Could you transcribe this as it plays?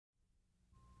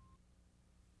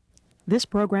This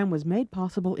program was made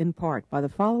possible in part by the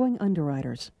following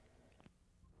underwriters.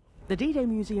 The D-Day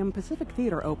Museum Pacific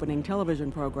Theater opening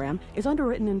television program is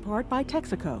underwritten in part by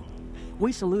Texaco.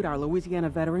 We salute our Louisiana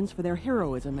veterans for their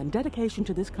heroism and dedication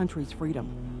to this country's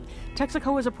freedom.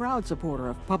 Texaco is a proud supporter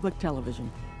of public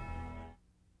television.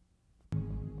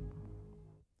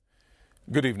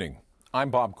 Good evening.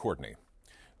 I'm Bob Courtney.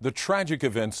 The tragic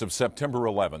events of September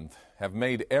 11th have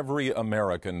made every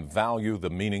American value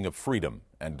the meaning of freedom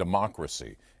and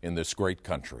democracy in this great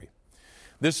country.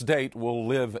 This date will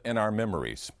live in our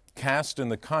memories, cast in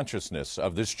the consciousness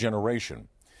of this generation,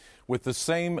 with the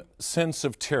same sense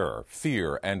of terror,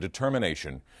 fear, and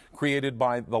determination created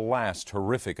by the last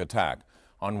horrific attack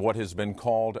on what has been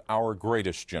called our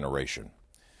greatest generation.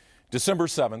 December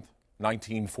 7th,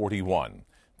 1941,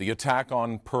 the attack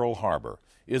on Pearl Harbor,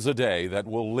 is a day that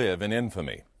will live in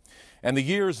infamy. And the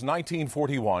years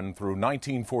 1941 through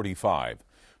 1945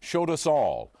 showed us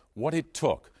all what it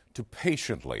took to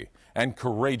patiently and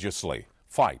courageously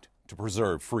fight to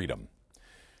preserve freedom.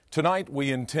 Tonight,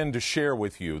 we intend to share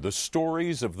with you the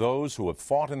stories of those who have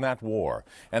fought in that war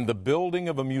and the building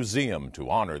of a museum to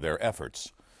honor their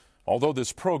efforts. Although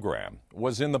this program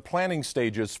was in the planning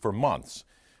stages for months,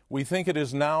 we think it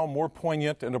is now more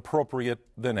poignant and appropriate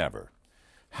than ever.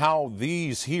 How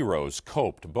these heroes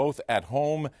coped both at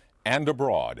home and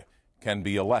abroad can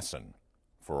be a lesson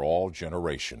for all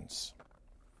generations.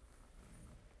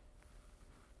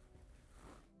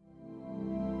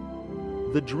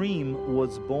 The dream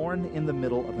was born in the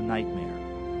middle of a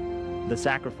nightmare. The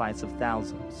sacrifice of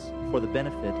thousands for the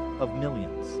benefit of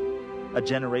millions. A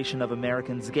generation of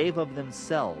Americans gave of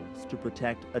themselves to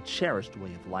protect a cherished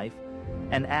way of life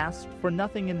and asked for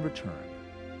nothing in return.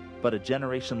 But a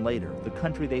generation later, the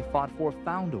country they fought for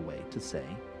found a way to say,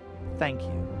 thank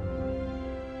you.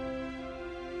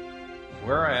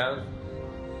 Whereas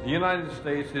the United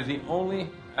States is the only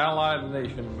allied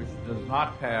nation which does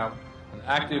not have an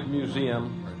active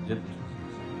museum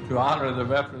to honor the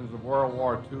veterans of World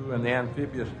War II and the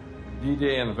amphibious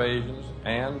D-Day invasions,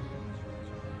 and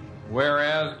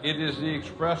whereas it is the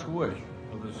express wish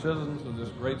of the citizens of this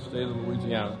great state of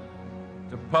Louisiana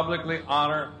to publicly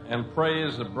honor and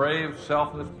praise the brave,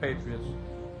 selfless patriots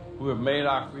who have made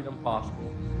our freedom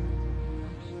possible.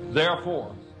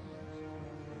 Therefore,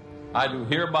 I do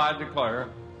hereby declare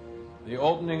the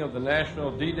opening of the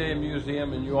National D-Day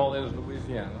Museum in New Orleans,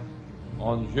 Louisiana,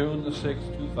 on June the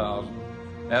 6th, 2000,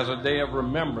 as a day of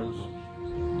remembrance,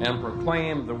 and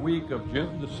proclaim the week of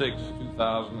June the 6th,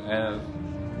 2000, as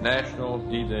National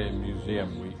D-Day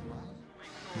Museum Week.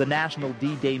 The National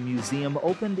D-Day Museum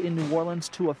opened in New Orleans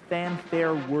to a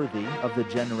fanfare worthy of the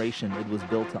generation it was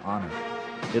built to honor.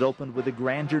 It opened with a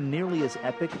grandeur nearly as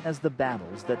epic as the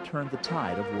battles that turned the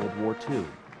tide of World War II.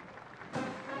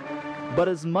 But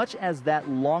as much as that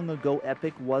long ago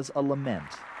epic was a lament,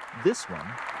 this one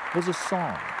was a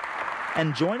song.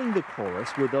 And joining the chorus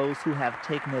were those who have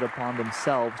taken it upon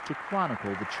themselves to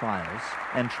chronicle the trials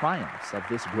and triumphs of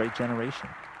this great generation.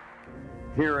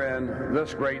 Here in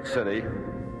this great city,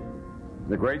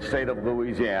 the great state of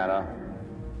Louisiana,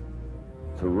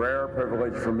 it's a rare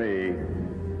privilege for me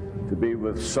to be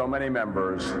with so many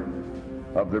members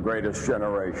of the greatest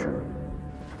generation.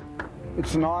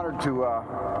 It's an honor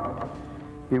to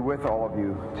be with all of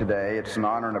you today. It's an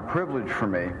honor and a privilege for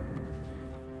me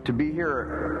to be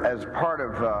here as part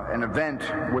of an event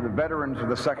where the veterans of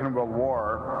the Second World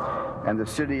War and the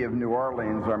city of New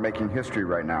Orleans are making history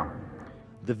right now.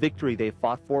 The victory they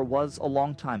fought for was a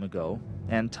long time ago,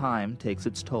 and time takes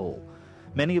its toll.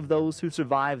 Many of those who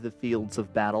survived the fields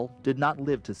of battle did not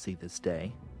live to see this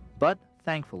day, but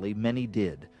thankfully many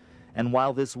did. And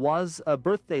while this was a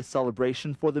birthday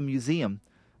celebration for the museum,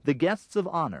 the guests of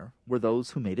honor were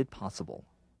those who made it possible.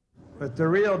 But the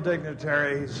real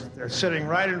dignitaries, they're sitting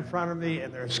right in front of me,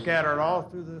 and they're scattered all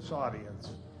through this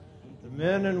audience. The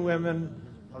men and women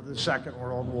of the Second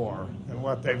World War and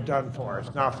what they've done for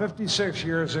us. Now, 56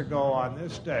 years ago on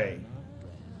this day,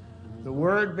 the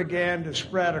word began to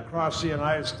spread across the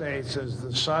United States as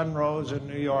the sun rose in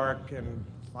New York and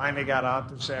finally got out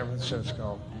to San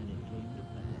Francisco,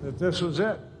 that this was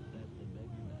it.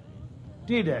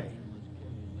 D-Day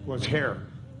was here.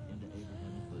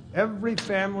 Every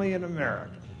family in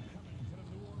America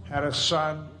had a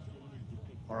son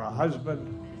or a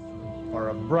husband or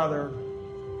a brother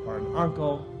or an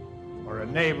uncle or a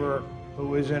neighbor who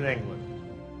was in England.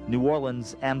 New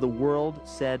Orleans and the world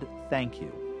said thank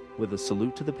you with a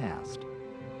salute to the past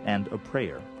and a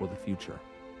prayer for the future.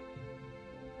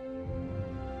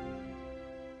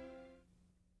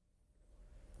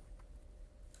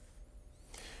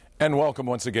 And welcome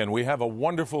once again. We have a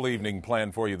wonderful evening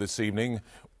planned for you this evening.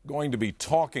 going to be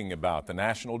talking about the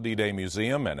National D-Day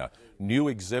Museum and a new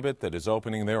exhibit that is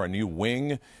opening there, a new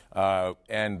wing.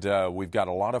 We've got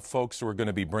a lot of folks who are going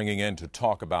to be bringing in to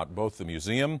talk about both the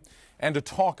museum and to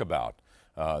talk about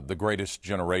the greatest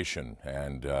generation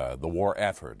and the war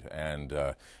effort and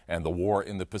the war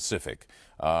in the Pacific.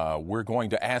 We're going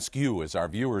to ask you as our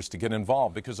viewers to get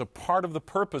involved, because a part of the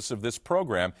purpose of this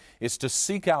program is to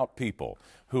seek out people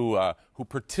who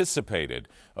participated,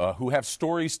 who have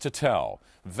stories to tell,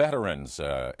 veterans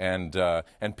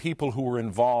and people who were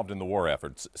involved in the war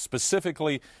efforts,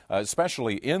 specifically,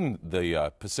 especially in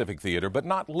the Pacific Theater, but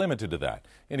not limited to that.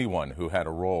 Anyone who had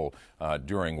a role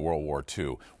during World War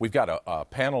II. We've got a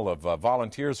panel of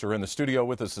volunteers who are in the studio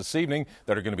with us this evening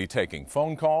that are going to be taking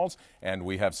phone calls, and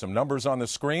we have some numbers on the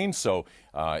screen. So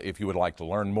if you would like to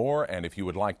learn more, and if you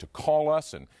would like to call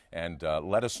us and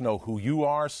let us know who you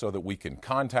are so that we can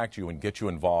contact you and get you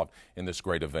involved in this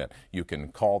great event, you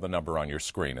can call the number on your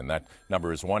screen, and that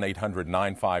number is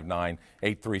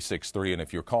 1-800-959-8363, and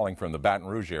if you're calling from the Baton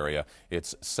Rouge area,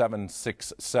 it's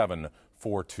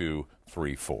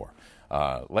 767-4234.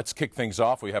 Let's kick things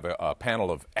off. We have a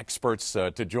panel of experts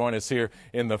to join us here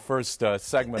in the first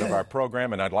segment of our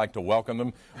program, and I'd like to welcome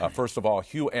them. First of all,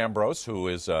 Hugh Ambrose, who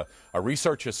is a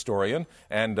research historian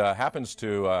and happens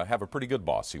to have a pretty good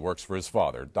boss. He works for his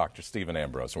father, Dr. Steven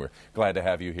Ambrose. We're glad to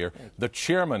have you here. The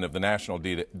chairman of the National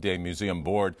D-Day Museum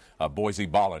Board, Boysie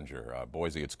Bollinger.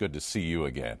 Boysie, it's good to see you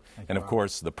again. And, of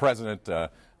course, the president,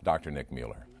 Dr. Nick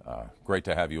Mueller. Great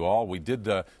to have you all. We did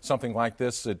something like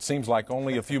this, it seems like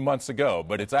only a few months ago,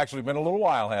 but it's actually been a little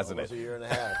while, hasn't it? Almost a year and a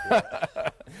half.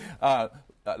 Yeah.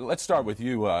 Let's start with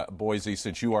you, Boysie,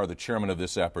 since you are the chairman of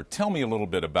this effort. Tell me a little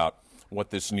bit about what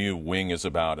this new wing is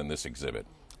about in this exhibit.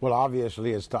 Well,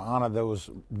 obviously, it's to honor those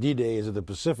D-Days of the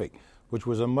Pacific, which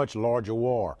was a much larger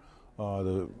war.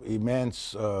 The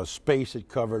immense space it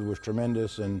covered was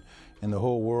tremendous, and the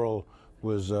whole world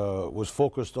was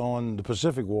focused on the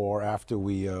Pacific War after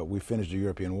we finished the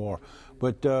European War.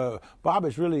 But Bob,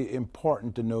 it's really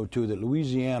important to know too that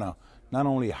Louisiana not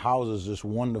only houses this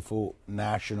wonderful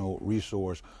national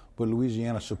resource, but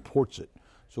Louisiana supports it.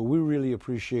 So we really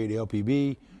appreciate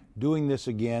LPB doing this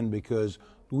again, because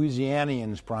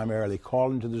Louisianians primarily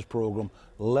call into this program,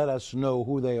 let us know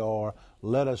who they are,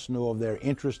 let us know of their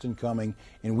interest in coming,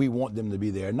 and we want them to be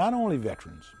there. Not only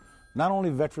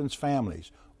veterans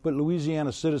families, but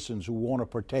Louisiana citizens who want to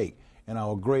partake in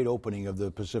our great opening of the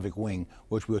Pacific Wing,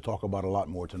 which we'll talk about a lot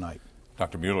more tonight.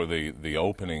 Dr. Mueller, the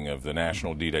opening of the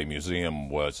National D-Day Museum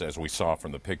was, as we saw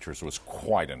from the pictures, was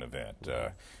quite an event.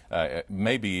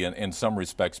 Maybe in some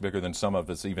respects bigger than some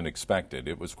of us even expected.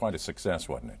 It was quite a success,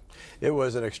 wasn't it? It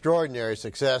was an extraordinary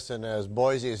success, and as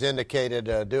Boysie has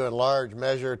indicated, due in large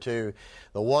measure to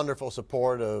the wonderful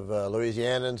support of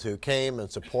Louisianans who came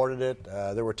and supported it.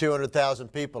 There were 200,000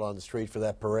 people on the street for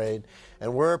that parade,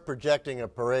 and we're projecting a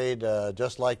parade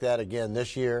just like that again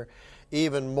this year.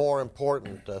 Even more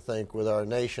important, I think, with our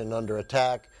nation under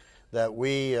attack, that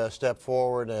we step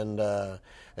forward and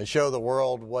show the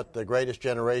world what the greatest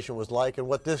generation was like and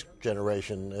what this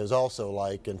generation is also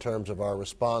like in terms of our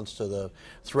response to the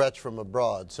threats from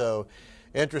abroad. So,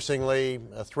 interestingly,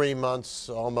 3 months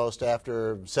almost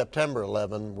after September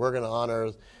 11, we're going to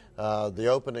honor the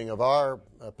opening of our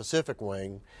Pacific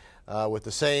Wing with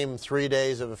the same 3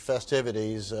 days of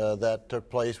festivities that took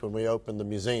place when we opened the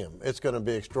museum. It's going to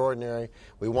be extraordinary.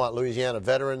 We want Louisiana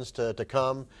veterans to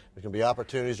come. There's going to be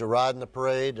opportunities to ride in the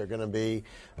parade. There's going to be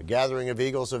a Gathering of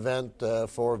Eagles event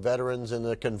for veterans in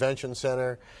the convention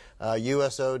center,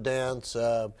 USO dance.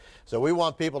 So we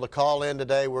want people to call in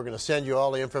today. We're going to send you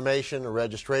all the information, the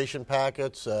registration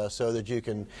packets, so that you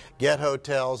can get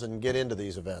hotels and get into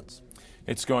these events.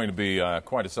 It's going to be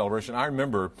quite a celebration. I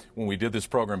remember when we did this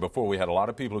program before, we had a lot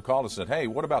of people who called us and said, hey,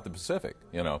 what about the Pacific?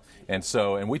 You know, and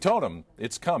we told them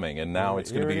it's coming, and now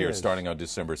it's going to be here starting on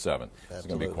December 7th. Absolutely. It's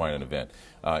going to be quite an event.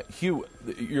 Hugh,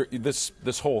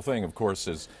 this whole thing, of course,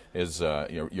 is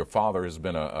your father has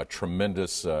been a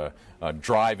tremendous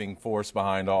driving force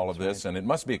behind all of this, and it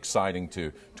must be exciting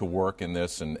to work in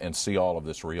this and see all of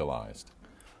this realized.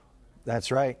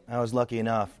 That's right. I was lucky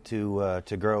enough to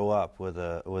grow up with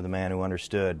a man who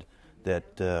understood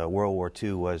that World War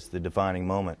II was the defining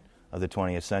moment of the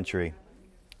 20th century,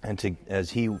 and to,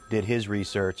 as he did his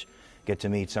research, get to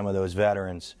meet some of those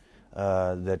veterans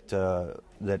that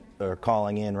are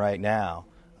calling in right now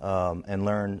and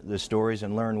learn the stories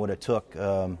and learn what it took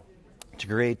to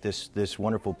create this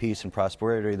wonderful peace and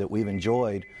prosperity that we've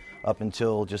enjoyed up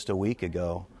until just a week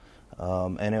ago.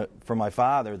 For my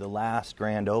father, the last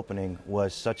grand opening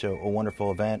was such a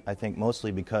wonderful event, I think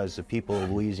mostly because the people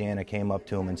of Louisiana came up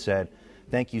to him and said,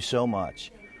 thank you so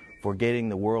much for getting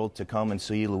the world to come and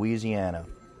see Louisiana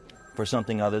for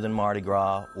something other than Mardi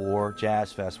Gras or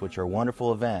Jazz Fest, which are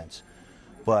wonderful events.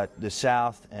 But the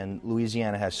South and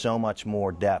Louisiana has so much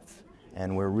more depth,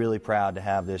 and we're really proud to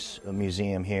have this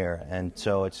museum here. And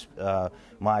so it's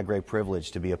my great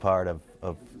privilege to be a part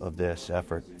of this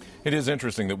effort. It is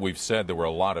interesting that we've said there were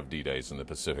a lot of D-Days in the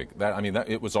Pacific.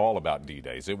 It was all about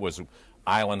D-Days. It was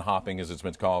island hopping, as it's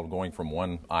been called, going from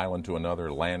one island to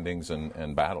another, landings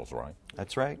and battles, right?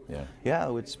 That's right. Yeah.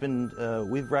 Yeah, it's been,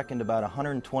 we've reckoned about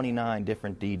 129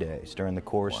 different D-Days during the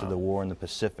course of the war in the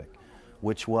Pacific,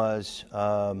 which was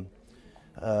the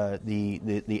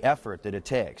effort that it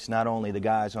takes, not only the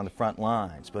guys on the front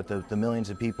lines, but the millions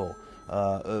of people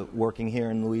working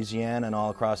here in Louisiana and all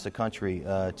across the country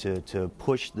to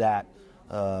push that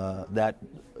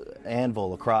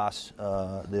anvil across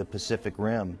the Pacific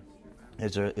Rim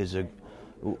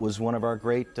was one of our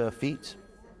great feats.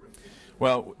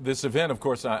 Well, this event, of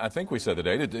course, I think we said the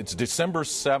date. It's December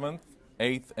 7th,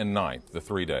 8th, and 9th, the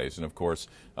 3 days, and of course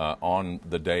on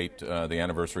the date, the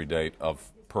anniversary date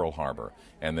of Pearl Harbor,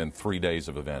 and then 3 days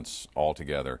of events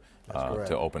altogether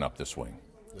to open up this wing.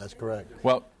 That's correct.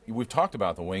 Well, we've talked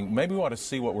about the wing. Maybe we ought to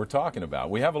see what we're talking about.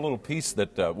 We have a little piece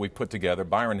that we put together.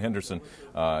 Byron Henderson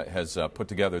has put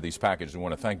together these packages. We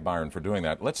want to thank Byron for doing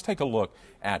that. Let's take a look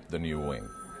at the new wing.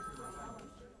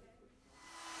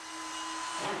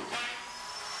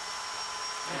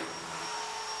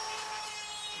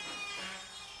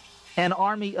 An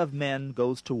army of men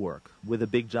goes to work with a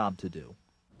big job to do.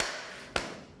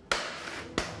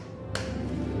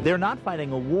 They're not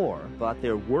fighting a war, but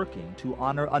they're working to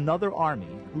honor another army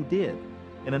who did,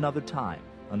 in another time,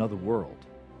 another world.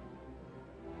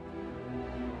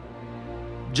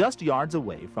 Just yards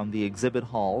away from the exhibit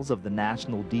halls of the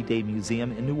National D-Day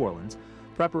Museum in New Orleans,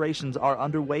 preparations are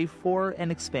underway for an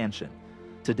expansion.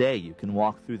 Today, you can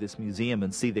walk through this museum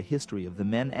and see the history of the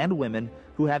men and women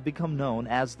who have become known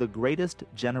as the greatest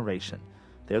generation.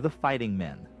 They're the fighting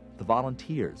men, the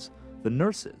volunteers, the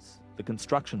nurses, the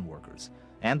construction workers,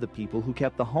 and the people who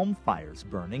kept the home fires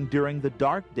burning during the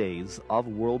dark days of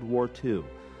World War II.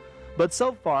 But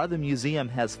so far, the museum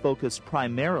has focused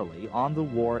primarily on the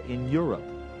war in Europe.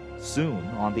 Soon,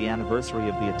 on the anniversary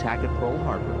of the attack at Pearl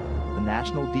Harbor, the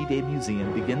National D-Day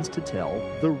Museum begins to tell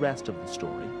the rest of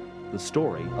the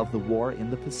story of the war in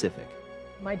the Pacific.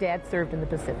 My dad served in the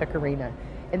Pacific Arena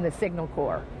in the Signal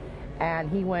Corps, and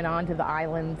he went on to the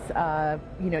islands,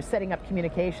 setting up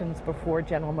communications before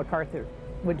General MacArthur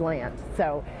would land.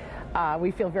 So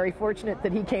we feel very fortunate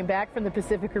that he came back from the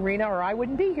Pacific Arena, or I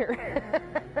wouldn't be here.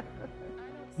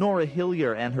 Nora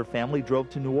Hillier and her family drove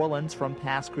to New Orleans from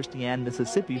Pass Christian,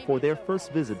 Mississippi for their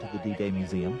first visit to the D-Day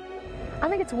Museum. I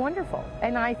think it's wonderful,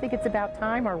 and I think it's about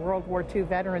time our World War II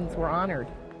veterans were honored.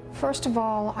 First of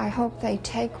all, I hope they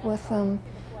take with them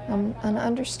an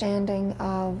understanding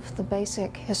of the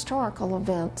basic historical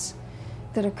events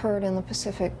that occurred in the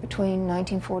Pacific between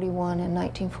 1941 and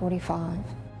 1945.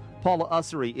 Paula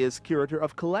Ussery is curator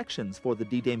of collections for the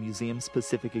D-Day Museum's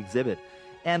Pacific exhibit.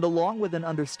 And along with an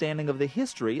understanding of the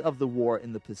history of the war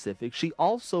in the Pacific, she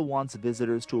also wants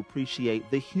visitors to appreciate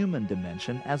the human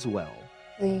dimension as well.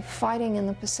 The fighting in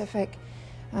the Pacific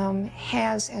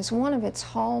has as one of its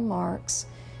hallmarks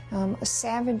a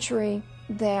savagery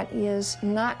that is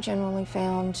not generally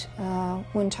found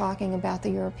when talking about the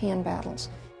European battles.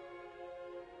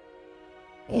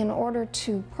 In order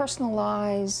to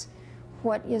personalize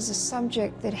what is a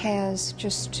subject that has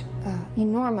just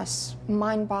enormous,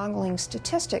 mind-boggling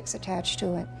statistics attached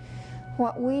to it,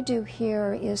 what we do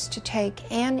here is to take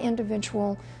an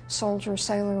individual soldier,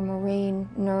 sailor, marine,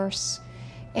 nurse,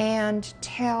 and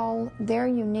tell their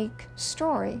unique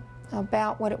story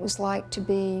about what it was like to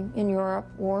be in Europe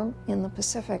or in the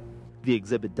Pacific. The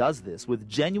exhibit does this with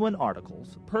genuine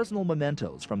articles, personal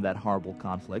mementos from that horrible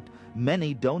conflict,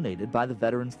 many donated by the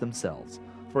veterans themselves.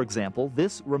 For example,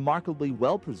 this remarkably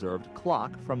well-preserved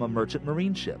clock from a merchant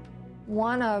marine ship.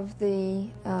 One of the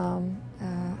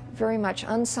very much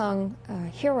unsung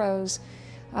heroes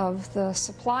of the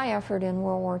supply effort in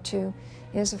World War II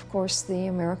is, of course, the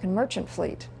American merchant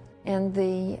fleet. And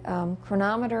the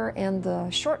chronometer and the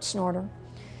short snorter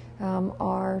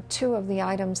are two of the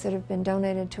items that have been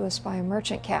donated to us by a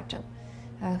merchant captain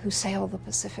who sailed the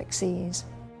Pacific seas.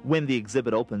 When the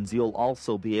exhibit opens, you'll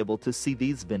also be able to see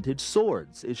these vintage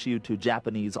swords issued to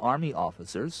Japanese Army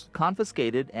officers,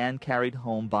 confiscated and carried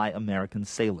home by American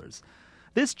sailors.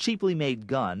 This cheaply made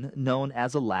gun, known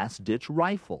as a last-ditch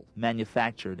rifle,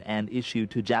 manufactured and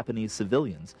issued to Japanese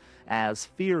civilians as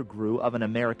fear grew of an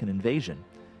American invasion.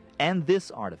 And this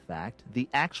artifact, the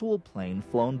actual plane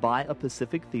flown by a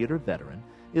Pacific Theater veteran,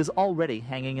 is already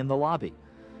hanging in the lobby.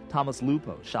 Thomas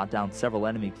Lupo shot down several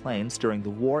enemy planes during the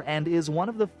war and is one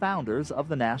of the founders of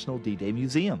the National D-Day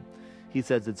Museum. He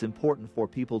says it's important for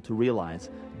people to realize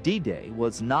D-Day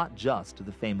was not just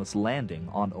the famous landing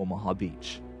on Omaha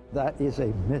Beach. That is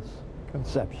a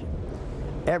misconception.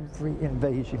 Every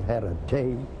invasion had a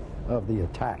day of the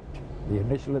attack, the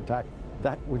initial attack.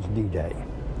 That was D-Day.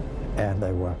 And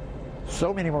there were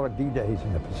so many more D-Days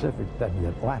in the Pacific than the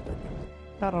Atlantic.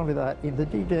 Not only that, in the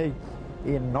D-Day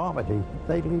in Normandy,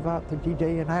 they leave out the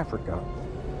D-Day in Africa.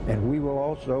 And we will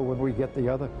also, when we get the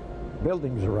other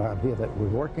buildings around here that we're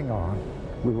working on,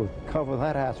 we will cover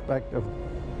that aspect of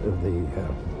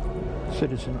the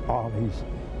citizen army's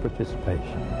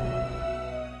participation.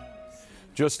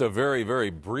 Just a very, very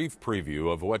brief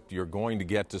preview of what you're going to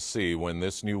get to see when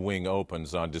this new wing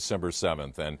opens on December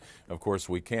 7th. And, of course,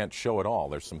 we can't show it all.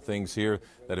 There's some things here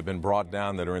that have been brought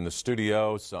down that are in the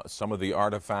studio, some of the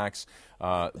artifacts.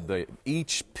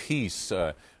 Each piece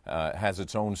has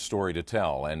its own story to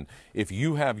tell. And if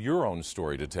you have your own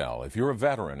story to tell, if you're a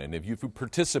veteran and if you've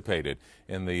participated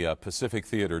in the Pacific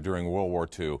Theater during World War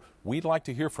II, we'd like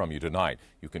to hear from you tonight.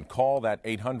 You can call that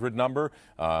 800 number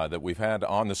that we've had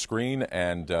on the screen,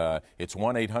 and it's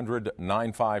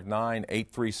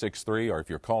 1-800-959-8363, or if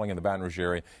you're calling in the Baton Rouge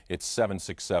area, it's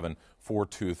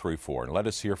 767-4234. And let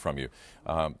us hear from you.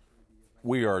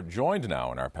 We are joined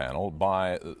now in our panel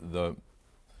by the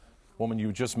woman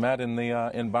you just met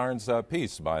in Byron's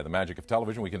piece, by the magic of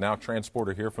television. We can now transport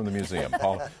her here from the museum,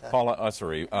 Paula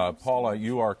Ussery. Paula,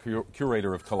 you are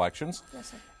curator of collections. Yes,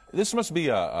 sir. This must be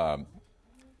an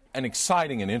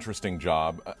exciting and interesting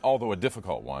job, although a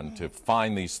difficult one, to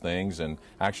find these things and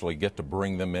actually get to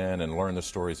bring them in and learn the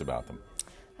stories about them.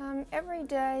 Every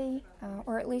day,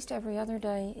 or at least every other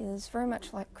day, is very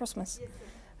much like Christmas.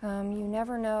 You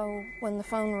never know when the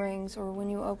phone rings or when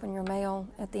you open your mail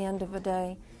at the end of a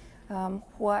day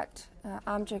what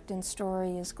object and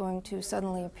story is going to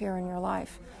suddenly appear in your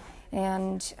life.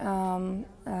 And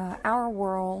our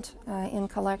world in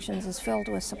collections is filled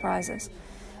with surprises.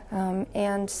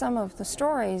 And some of the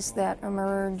stories that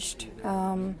emerged,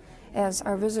 as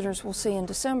our visitors will see in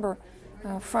December,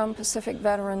 from Pacific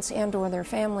veterans and or their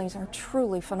families are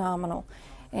truly phenomenal.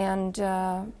 And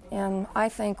I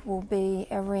think will be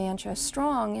every inch as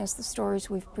strong as the stories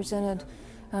we've presented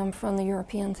from the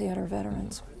European theater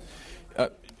veterans.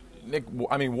 Nick,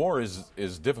 I mean, war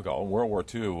is difficult. World War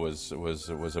II was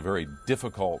a very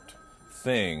difficult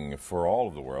thing for all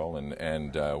of the world,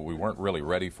 and we weren't really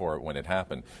ready for it when it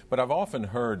happened. But I've often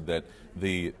heard that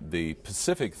the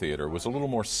Pacific Theater was a little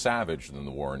more savage than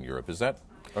the war in Europe. Is that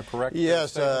a correct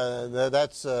Yes, statement?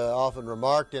 that's often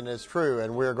remarked, and it's true.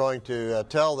 And we're going to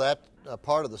tell that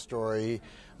part of the story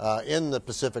in the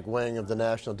Pacific wing of the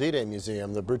National D-Day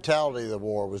Museum. The brutality of the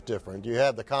war was different. You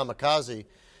have the kamikaze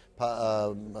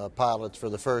pilots for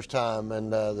the first time,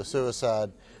 and the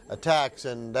suicide attacks,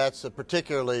 and that's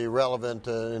particularly relevant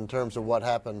in terms of what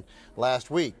happened last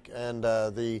week, and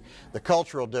the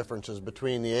cultural differences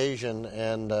between the Asian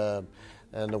and the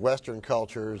Western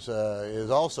cultures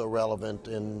is also relevant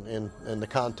in the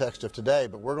context of today.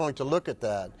 But we're going to look at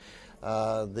that.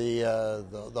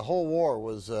 The whole war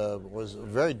was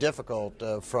very difficult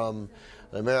from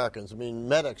the Americans. I mean,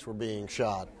 medics were being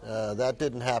shot. That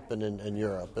didn't happen in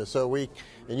Europe. So in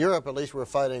Europe, at least, we're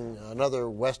fighting another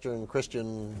Western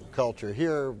Christian culture.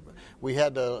 Here, we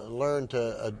had to learn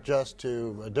to adjust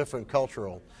to a different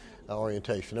cultural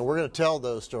orientation. And we're going to tell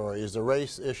those stories. The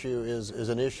race issue is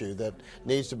an issue that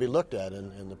needs to be looked at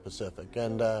in the Pacific.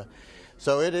 And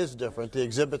so it is different. The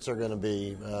exhibits are going to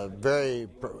be very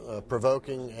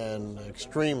provoking and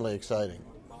extremely exciting.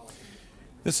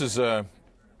 This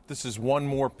is one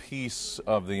more piece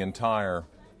of the entire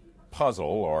puzzle,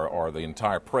 or the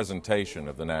entire presentation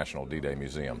of the National D-Day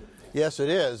Museum. Yes, it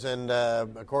is, and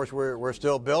of course we're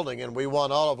still building, and we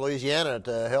want all of Louisiana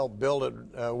to help build it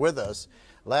with us.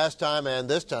 Last time and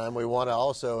this time, we want to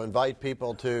also invite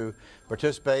people to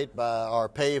participate by our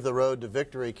Pave the Road to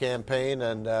Victory campaign,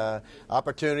 and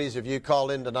opportunities. If you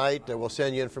call in tonight, we'll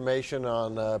send you information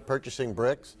on purchasing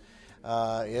bricks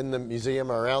in the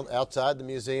museum or outside the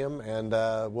museum, and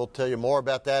we'll tell you more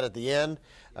about that at the end.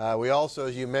 We also,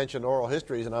 as you mentioned, oral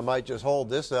histories, and I might just hold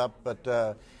this up,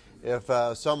 but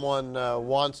if someone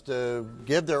wants to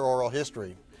give their oral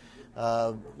history,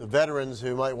 veterans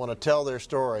who might want to tell their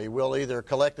story, we'll either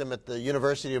collect them at the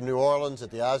University of New Orleans at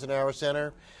the Eisenhower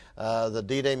Center, the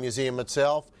D-Day Museum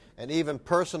itself, and even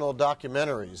personal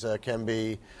documentaries can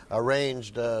be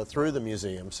arranged through the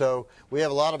museum. So we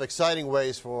have a lot of exciting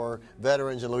ways for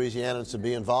veterans and Louisianans to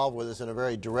be involved with us in a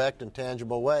very direct and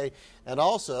tangible way, and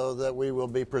also that we will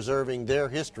be preserving their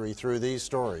history through these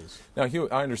stories. Now, Hugh,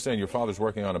 I understand your father's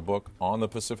working on a book on the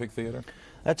Pacific Theater?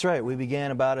 That's right. We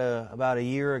began about a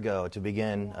year ago to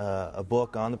begin a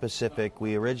book on the Pacific.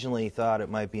 We originally thought it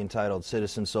might be entitled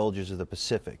Citizen Soldiers of the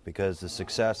Pacific, because the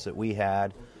success that we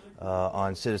had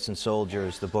on Citizen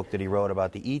Soldiers, the book that he wrote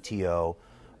about the ETO,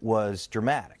 was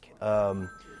dramatic.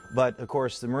 But, of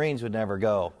course, the Marines would never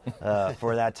go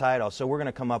for that title, so we're going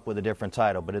to come up with a different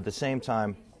title. But at the same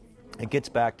time, it gets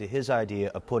back to his idea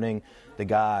of putting the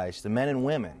guys, the men and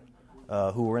women,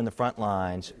 who were in the front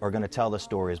lines, are going to tell the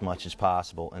story as much as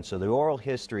possible. And so the oral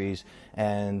histories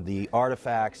and the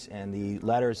artifacts and the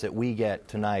letters that we get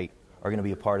tonight are going to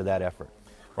be a part of that effort.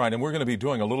 Right, and we're going to be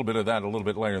doing a little bit of that a little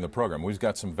bit later in the program. We've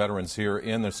got some veterans here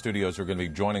in the studios who are going to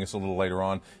be joining us a little later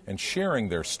on and sharing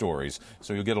their stories,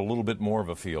 so you'll get a little bit more of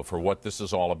a feel for what this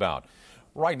is all about.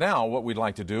 Right now, what we'd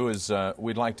like to do is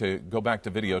we'd like to go back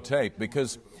to videotape,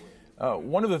 because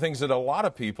one of the things that a lot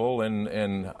of people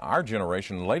in our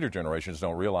generation and later generations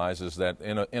don't realize is that,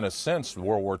 in a sense,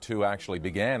 World War II actually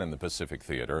began in the Pacific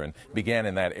Theater and began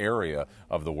in that area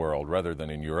of the world rather than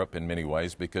in Europe in many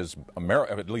ways, because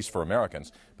at least for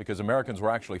Americans, because Americans were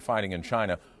actually fighting in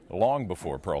China long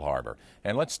before Pearl Harbor.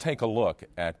 And let's take a look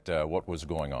at what was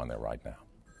going on there right now.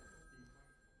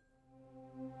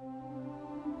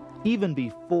 Even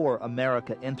before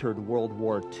America entered World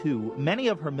War II, many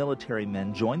of her military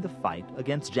men joined the fight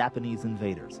against Japanese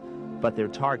invaders. But their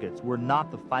targets were not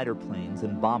the fighter planes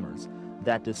and bombers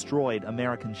that destroyed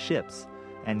American ships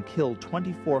and killed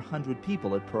 2,400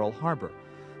 people at Pearl Harbor.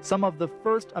 Some of the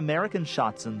first American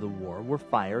shots in the war were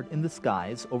fired in the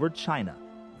skies over China.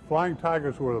 Flying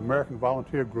Tigers were an American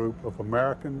volunteer group of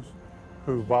Americans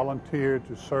who volunteered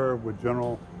to serve with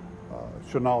General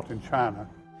Chennault in China.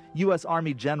 U.S.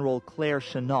 Army General Claire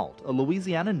Chennault, a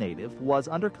Louisiana native, was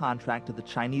under contract to the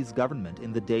Chinese government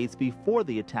in the days before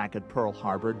the attack at Pearl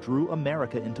Harbor drew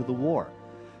America into the war.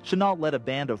 Chennault led a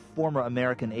band of former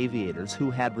American aviators who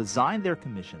had resigned their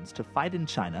commissions to fight in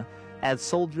China as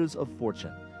soldiers of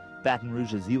fortune. Baton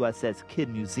Rouge's USS Kidd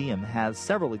Museum has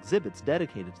several exhibits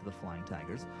dedicated to the Flying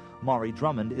Tigers. Maury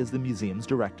Drummond is the museum's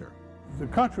director. The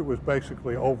country was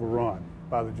basically overrun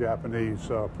by the Japanese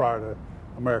prior to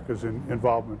America's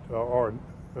involvement or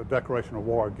declaration of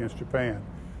war against Japan.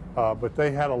 But they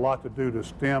had a lot to do to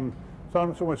stem,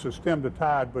 not so much to stem the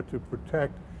tide, but to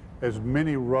protect as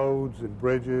many roads and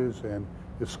bridges and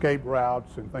escape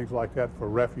routes and things like that for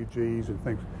refugees and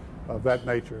things of that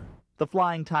nature. The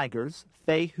Flying Tigers,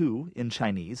 Fei Hu in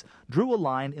Chinese, drew a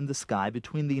line in the sky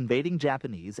between the invading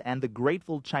Japanese and the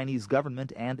grateful Chinese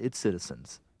government and its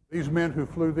citizens. These men who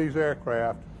flew these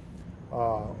aircraft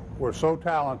were so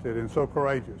talented and so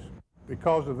courageous.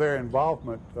 Because of their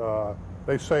involvement,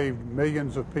 they saved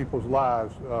millions of people's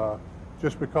lives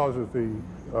just because of the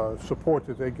support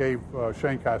that they gave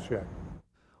Chiang Kai-shek.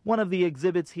 One of the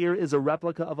exhibits here is a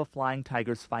replica of a Flying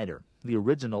Tigers fighter. The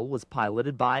original was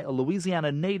piloted by a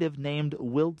Louisiana native named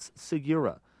Wiltz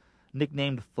Segura.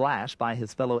 Nicknamed Flash by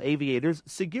his fellow aviators,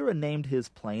 Segura named his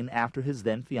plane after his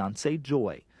then-fiancée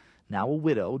Joy. Now a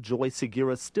widow, Joy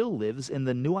Segura still lives in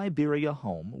the New Iberia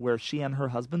home where she and her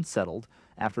husband settled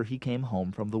after he came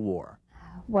home from the war.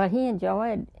 Well, he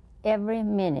enjoyed every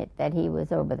minute that he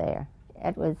was over there.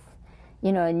 It was,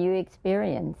 you know, a new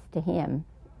experience to him,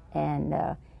 and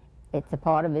it's a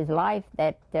part of his life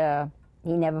that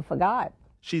he never forgot.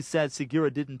 She said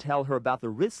Segura didn't tell her about the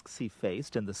risks he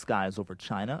faced in the skies over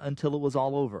China until it was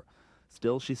all over.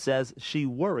 Still, she says she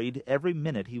worried every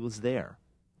minute he was there.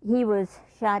 He was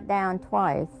shot down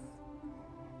twice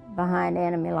behind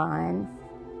enemy lines,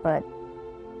 but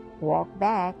walked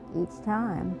back each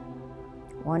time.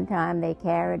 One time they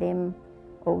carried him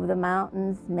over the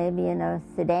mountains, maybe in a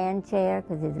sedan chair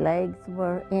because his legs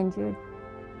were injured.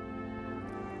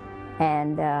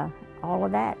 And all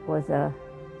of that was a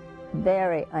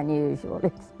very unusual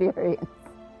experience.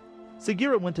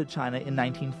 Segura went to China in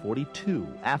 1942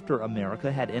 after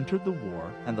America had entered the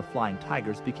war and the Flying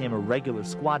Tigers became a regular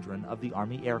squadron of the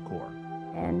Army Air Corps.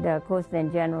 And of course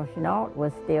then General Chennault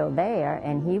was still there,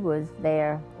 and he was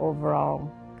their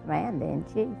overall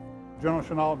commander-in-chief. General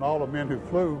Chennault and all the men who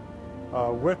flew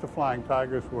with the Flying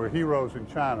Tigers were heroes in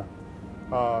China.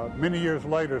 Many years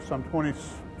later, some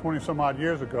 20 some odd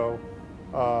years ago,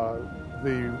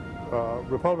 the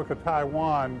Republic of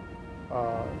Taiwan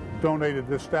donated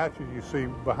this statue you see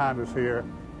behind us here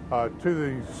to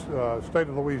the state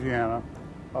of Louisiana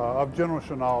of General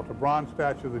Chennault, a bronze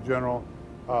statue of the general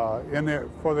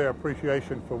for their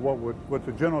appreciation for what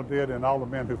the general did and all the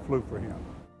men who flew for him.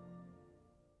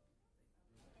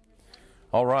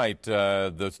 All right,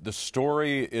 the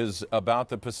story is about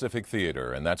the Pacific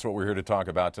Theater, and that's what we're here to talk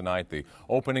about tonight, the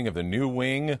opening of the new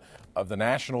wing of the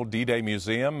National D-Day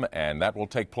Museum, and that will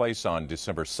take place on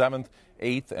December 7th,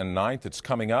 8th, and 9th. It's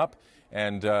coming up,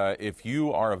 and if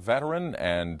you are a veteran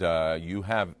and you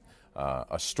have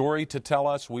a story to tell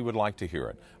us, we would like to hear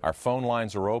it. Our phone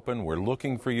lines are open. We're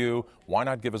looking for you. Why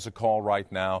not give us a call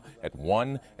right now at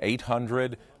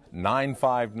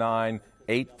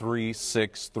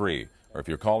 1-800-959-8363. Or if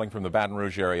you're calling from the Baton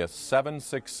Rouge area,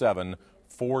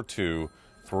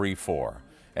 767-4234.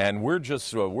 And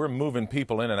we're moving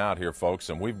people in and out here, folks,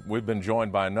 and we've been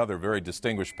joined by another very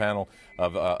distinguished panel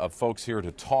of folks here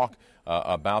to talk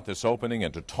about this opening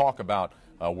and to talk about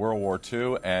World War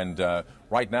II. And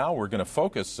right now we're going to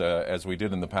focus, as we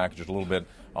did in the package, a little bit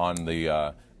on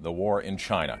the war in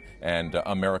China and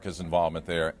America's involvement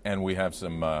there. And we have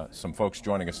some folks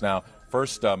joining us now.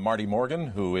 First, Marty Morgan,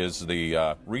 who is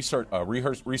the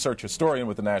research historian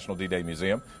with the National D-Day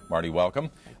Museum. Marty, welcome.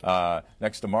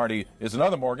 Next to Marty is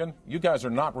another Morgan. You guys are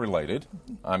not related,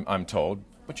 I'm told,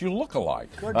 but you look alike.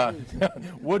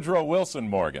 Woodrow Wilson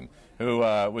Morgan, who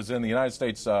was in the United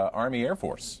States Army Air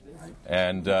Force.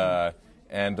 And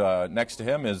next to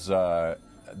him is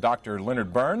Dr.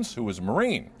 Leonard Burns, who was a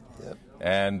Marine. Yep.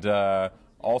 And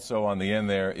also on the end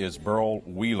there is Berel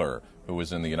Wheeler, who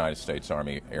was in the United States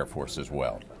Army Air Force as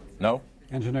well. No?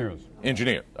 Engineers.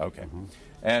 Engineer, okay. Mm-hmm.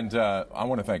 And I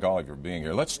want to thank all of you for being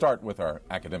here. Let's start with our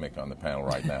academic on the panel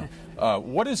right now.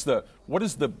 What is the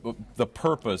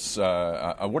purpose?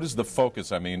 What is the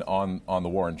focus? I mean, on the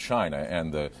war in China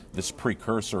and this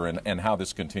precursor and how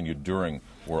this continued during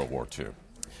World War II.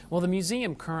 Well, the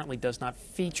museum currently does not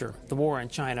feature the war in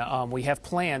China. We have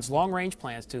plans, long-range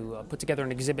plans, to put together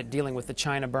an exhibit dealing with the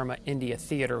China-Burma-India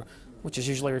Theater, which is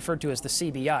usually referred to as the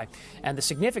CBI. And the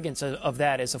significance of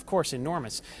that is, of course,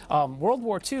 enormous. World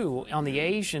War II, on the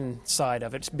Asian side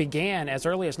of it, began as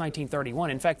early as 1931.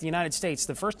 In fact, the United States,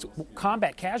 the first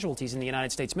combat casualties in the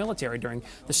United States military during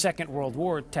the Second World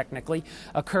War, technically,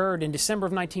 occurred in December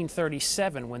of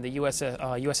 1937 when the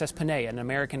USS Panay, an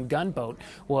American gunboat,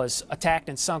 was attacked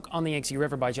and sunk on the Yangtze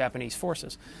River by Japanese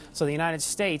forces. So the United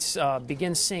States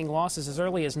begins seeing losses as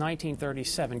early as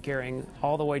 1937, carrying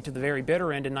all the way to the very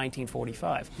bitter end in 1945.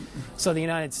 So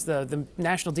the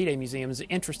National D-Day Museum is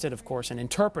interested, of course, in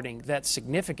interpreting that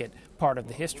significant part of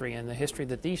the history and the history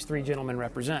that these three gentlemen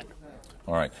represent.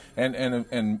 All right,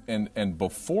 and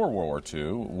before World War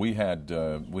II, we had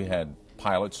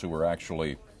pilots who were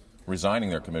actually resigning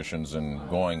their commissions and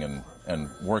going and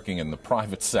working in the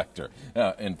private sector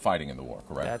and fighting in the war,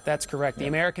 correct? That's correct. The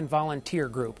American Volunteer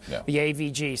Group, the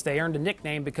AVGs, they earned a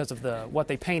nickname because of what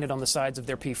they painted on the sides of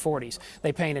their P-40s.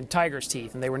 They painted tiger's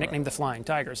teeth, and they were nicknamed the Flying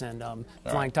Tigers. And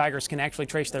Flying Tigers can actually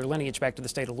trace their lineage back to the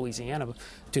state of Louisiana,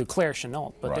 to Claire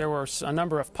Chennault. But there were a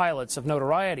number of pilots of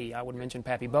notoriety. I would mention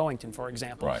Pappy Boyington, for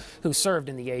example, who served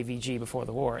in the AVG before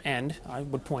the war. And I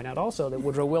would point out also that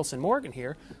Woodrow Wilson Morgan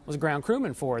here was a ground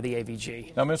crewman for the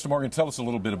AVG. Now, Mr. Morgan, tell us a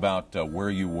little bit about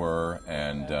where you were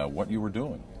and what you were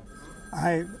doing.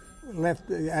 I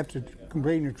left after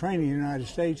completing the training in the United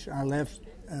States. I left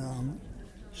San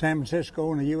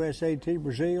Francisco in the USAT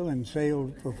Brazil and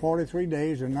sailed for 43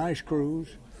 days, a nice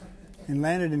cruise, and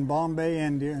landed in Bombay,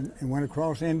 India, and went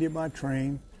across India by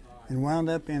train, and wound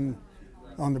up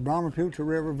on the Brahmaputra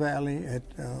River Valley at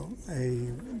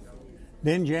a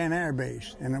Dinjan Air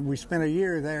Base, and we spent a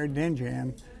year there at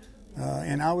Dinjan.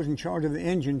 And I was in charge of the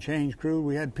engine change crew.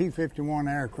 We had P-51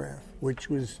 aircraft, which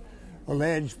was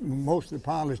alleged, most of the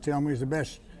pilots tell me, is the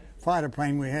best fighter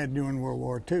plane we had during World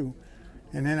War II.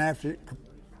 And then after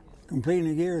completing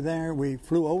a year there, we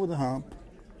flew over the hump,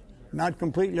 not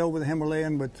completely over the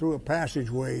Himalayan, but through a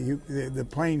passageway. The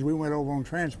planes we went over on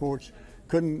transports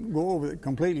couldn't go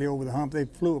completely over the hump. They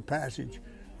flew a passage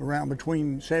around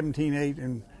between 17,800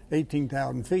 and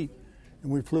 18,000 feet.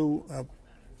 And we flew a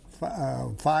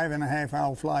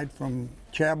 5.5-hour flight from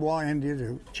Chabwa, India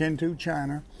to Chengdu,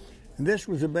 China. And this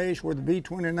was a base where the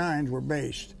B-29s were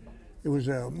based. It was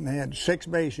they had 6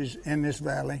 bases in this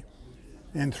valley,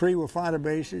 and 3 were fighter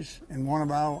bases, and one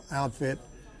of our outfit,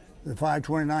 the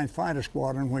 529th Fighter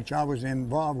Squadron, which I was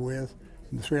involved with,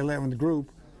 in the 311th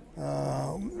Group,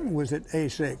 was at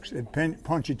A6 at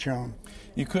Ponchachon.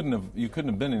 You couldn't have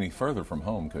been any further from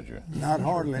home, could you? Not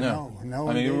hardly, no.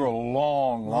 I mean, you were a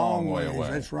long way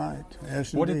away. That's right.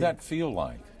 Yes, what did that feel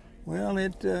like? Well,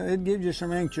 it gives you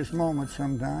some anxious moments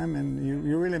sometime, and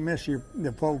you really miss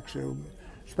the folks who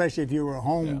especially if you were a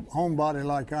homebody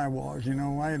like I was. You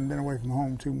know, I hadn't been away from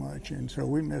home too much, and so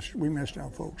we missed our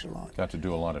folks a lot. Got to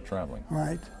do a lot of traveling.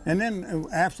 Right. And then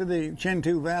after the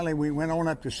Chintu Valley, we went on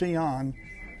up to Xi'an,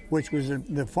 which was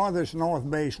the farthest north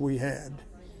base we had.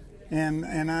 And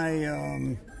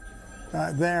I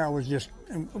there I was just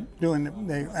doing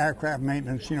the aircraft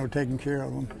maintenance, you know, taking care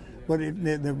of them. But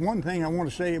the one thing I want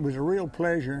to say, it was a real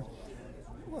pleasure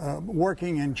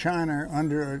working in China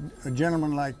under a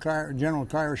gentleman like General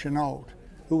Claire Chennault,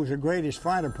 who was the greatest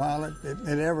fighter pilot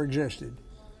that ever existed.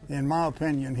 In my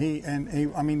opinion,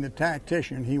 I mean, the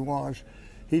tactician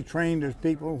he trained his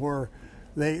people where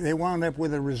they wound up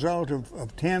with a result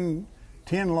of 10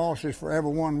 losses for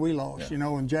every one we lost, you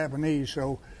know, in Japanese.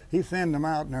 So he thinned them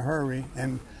out in a hurry.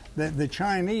 And the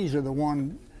Chinese are the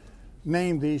one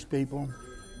named these people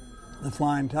the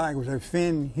Flying Tigers. They're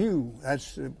Fin Hu.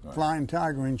 That's the Flying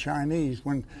Tiger in Chinese.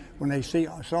 When they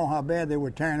saw how bad they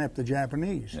were tearing up the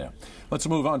Japanese. Yeah. Let's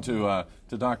move on to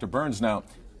Dr. Burns now.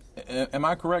 Am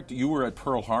I correct? You were at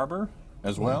Pearl Harbor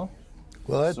as well?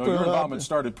 Well, so your involvement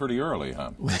started pretty early,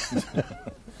 huh?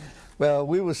 Well,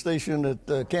 we were stationed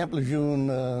at Camp Lejeune,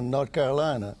 North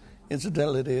Carolina.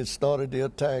 Incidentally, they had started the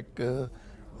attack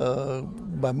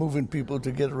by moving people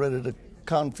to get rid of the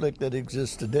conflict that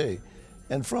exists today.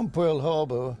 And from Pearl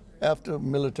Harbor, after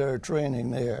military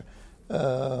training there,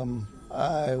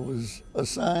 I was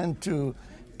assigned to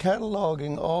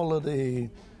cataloging all of the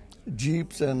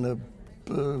jeeps and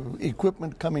the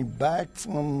equipment coming back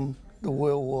from the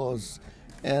World Wars,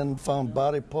 and found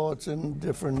body parts in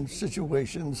different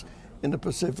situations in the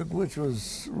Pacific, which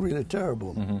was really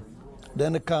terrible. Mm-hmm.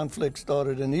 Then the conflict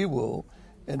started in Iwo,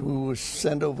 and we were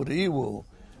sent over to Iwo.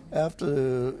 After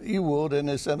Iwo, then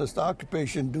they sent us to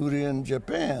occupation duty in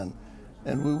Japan,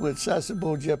 and we were at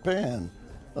Sasebo, Japan,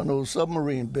 an old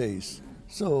submarine base.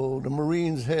 So the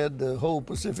Marines had the whole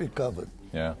Pacific covered.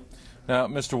 Yeah. Now,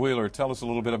 Mr. Wheeler, tell us a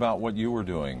little bit about what you were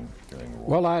doing during the war.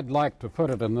 Well, I'd like to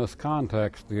put it in this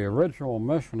context. The original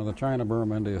mission of the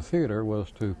China-Burma-India Theater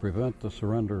was to prevent the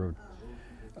surrender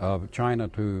of China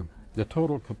to the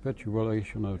total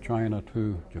capitulation of China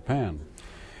to Japan.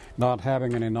 Not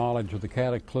having any knowledge of the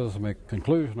cataclysmic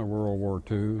conclusion of World War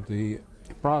II, the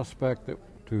prospect that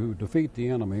to defeat the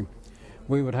enemy,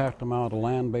 we would have to mount a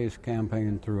land-based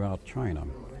campaign throughout China,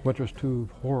 which was too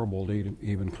horrible to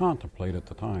even contemplate at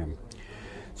the time.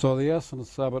 So the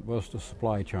essence of it was to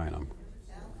supply China.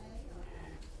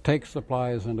 Take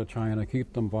supplies into China,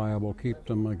 keep them viable, keep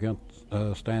them against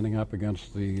standing up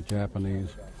against the Japanese.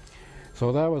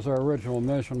 So that was our original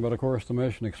mission, but of course the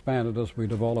mission expanded as we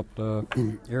developed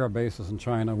air bases in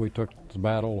China. We took the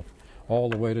battle all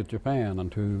the way to Japan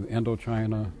and to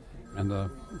Indochina and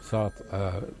the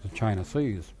China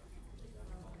Seas.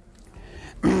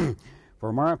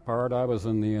 For my part, I was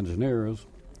in the engineers.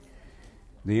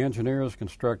 The engineers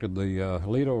constructed the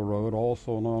Lido Road,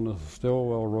 also known as the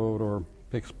Stillwell Road or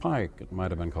Pix Pike, it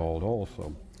might have been called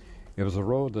also. It was a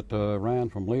road that ran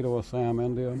from Lido, Assam,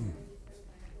 India,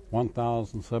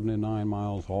 1,079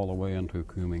 miles all the way into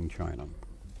Kunming, China.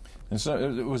 And so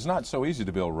it was not so easy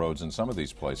to build roads in some of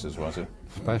these places, was it?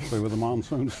 Especially with the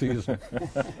monsoon season.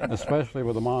 Especially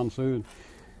with the monsoon.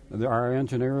 Our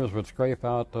engineers would scrape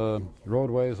out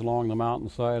roadways along the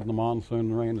mountainside, and the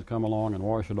monsoon rain would come along and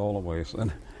wash it all away, so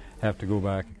then have to go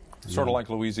back. Sort of like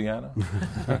Louisiana?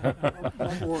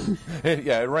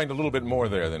 Yeah, it rained a little bit more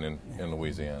there than in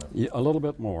Louisiana. Yeah, a little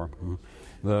bit more.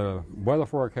 The weather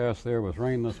forecast there was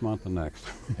rain this month and next.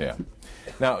 Yeah.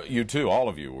 Now, you two, all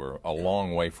of you, were a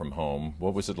long way from home.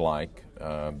 What was it like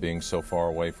being so far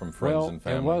away from friends and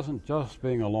family? Well, it wasn't just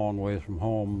being a long way from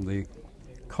home. The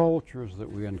cultures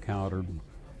that we encountered,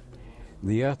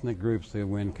 the ethnic groups that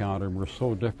we encountered were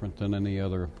so different than any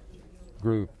other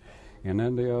group. In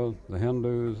India, the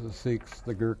Hindus, the Sikhs,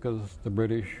 the Gurkhas, the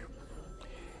British,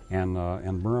 and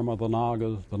in Burma, the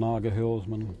Nagas, the Naga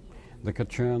hillsmen, the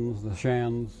Kachins, the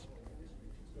Shans.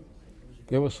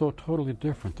 It was so totally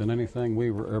different than anything we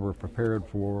were ever prepared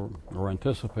for or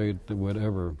anticipated that we'd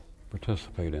ever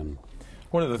participate in.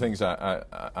 One of the things I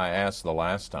asked the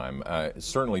last time,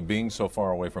 certainly being so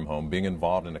far away from home, being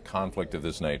involved in a conflict of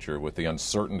this nature with the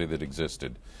uncertainty that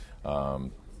existed,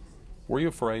 were you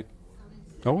afraid?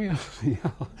 Oh, yes. Yeah.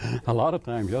 A lot of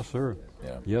times, yes, sir.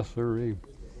 Yeah. Yes, sir.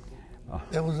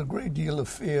 There was a great deal of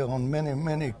fear on many,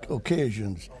 many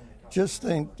occasions. Just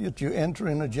think that you enter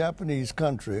in a Japanese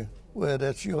country where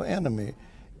that's your enemy,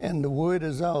 and the word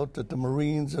is out that the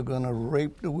Marines are going to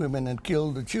rape the women and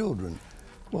kill the children.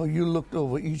 Well, you looked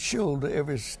over each shoulder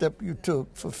every step you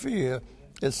took for fear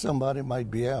that somebody might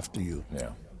be after you.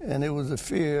 Yeah. And it was a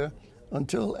fear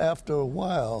until after a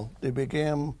while they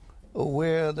became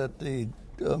aware that the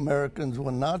Americans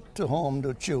were not to harm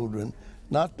the children,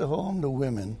 not to harm the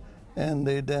women, and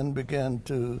they then began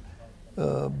to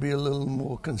be a little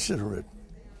more considerate.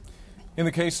 In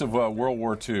the case of World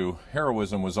War II,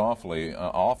 heroism was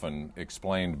often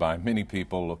explained by many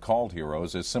people called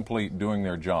heroes as simply doing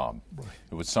their job. Right.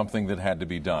 It was something that had to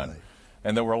be done. Right.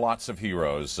 And there were lots of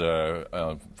heroes,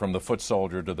 from the foot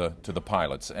soldier to the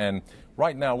pilots. And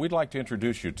right now, we'd like to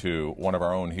introduce you to one of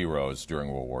our own heroes during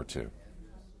World War II.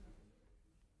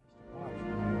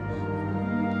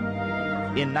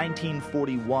 In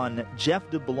 1941, Jeff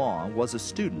DeBlanc was a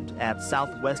student at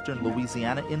Southwestern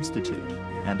Louisiana Institute,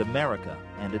 and America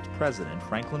and its president,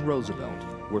 Franklin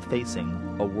Roosevelt, were facing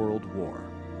a world war.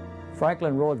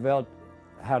 Franklin Roosevelt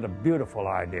had a beautiful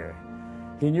idea.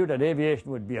 He knew that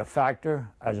aviation would be a factor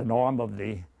as an arm of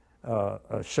the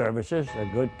services, a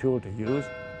good tool to use.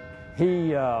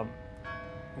 He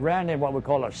ran in what we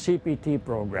call a CPT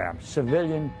program,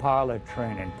 Civilian Pilot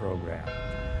Training Program.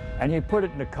 And he put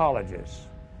it in the colleges.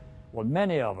 Well,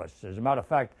 many of us, as a matter of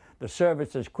fact, the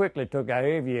services quickly took our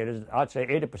aviators, I'd say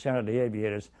 80% of the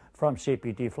aviators, from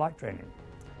CPT flight training.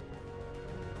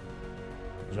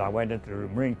 So I went into the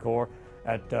Marine Corps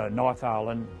at North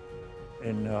Island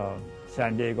in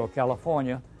San Diego,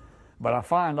 California. But I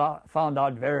found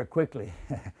out very quickly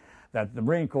that the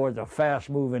Marine Corps is a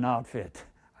fast-moving outfit.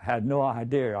 I had no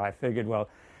idea. I figured, well,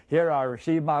 here I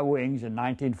received my wings in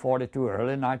 1942,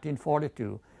 early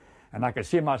 1942, and I could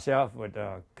see myself with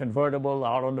a convertible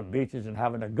out on the beaches and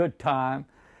having a good time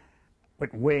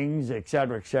with wings, et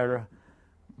cetera,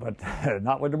 but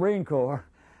not with the Marine Corps.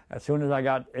 As soon as I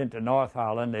got into North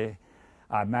Island,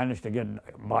 I managed to get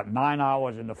about 9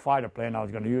 hours in the fighter plane I was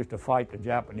going to use to fight the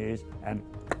Japanese, and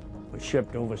was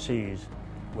shipped overseas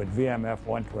with VMF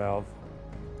 112.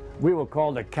 We were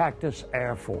called the Cactus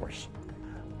Air Force.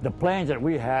 The planes that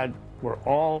we had were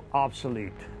all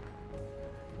obsolete.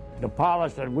 The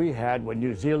pilots that we had were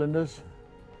New Zealanders,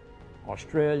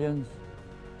 Australians,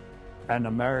 and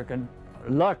American.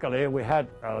 Luckily, we had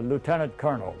Lieutenant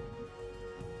Colonel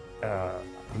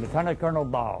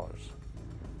Bowers.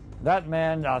 That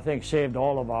man, I think, saved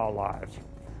all of our lives.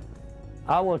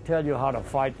 I will tell you how to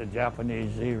fight the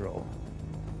Japanese Zero.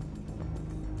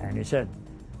 And he said,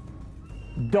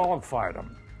 dogfight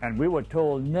them. And we were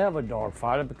told never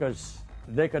dogfight them because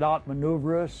they could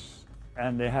outmaneuver us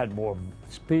and they had more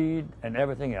speed and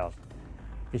everything else.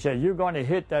 He said, you're going to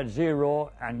hit that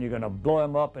Zero and you're going to blow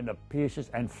them up into pieces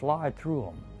and fly through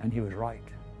them. And he was right.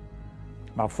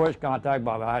 My first contact,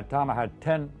 by the time I had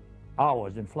 10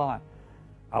 hours in flying,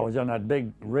 I was on that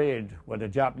big raid where the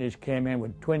Japanese came in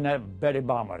with twin Betty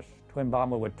bombers, twin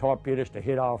bombers with torpedoes to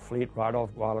hit our fleet right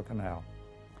off Guadalcanal.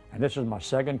 And this was my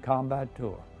second combat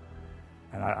tour.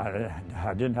 And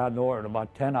I didn't have no in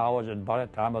about 10 hours and by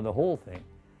the time of the whole thing.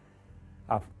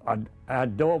 I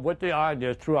dove with the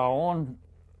ideas through our own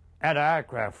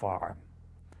anti-aircraft fire.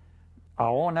 Our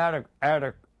own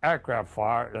anti-aircraft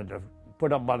fire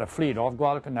put up by the fleet off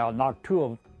Guadalcanal knocked two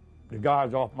of the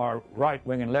guys off my right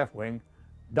wing and left wing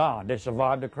down. They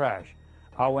survived the crash.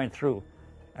 I went through,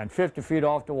 and 50 feet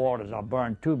off the waters, I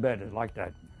burned two Bettys like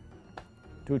that.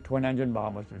 Two twin-engine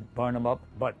bombers, burned them up,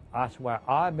 but I swear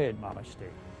I made my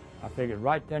mistake. I figured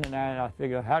right then and there, I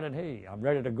figured, how did he? I'm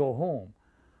ready to go home.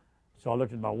 So I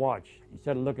looked at my watch.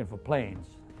 Instead of looking for planes,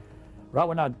 right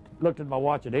when I looked at my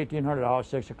watch at 1800 hours,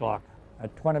 6 o'clock, a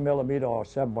 20 millimeter or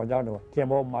 7.0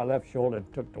 came over my left shoulder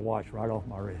and took the watch right off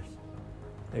my wrist.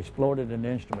 It exploded in the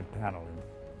instrument panel.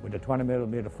 With the 20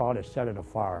 millimeter fire, it set it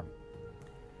afire.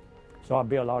 So I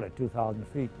bailed out at 2,000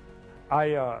 feet.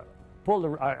 I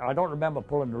don't remember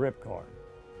pulling the ripcord,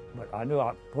 but I knew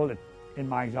I pulled it, in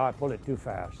my anxiety, I pulled it too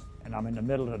fast, and I'm in the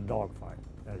middle of the dogfight.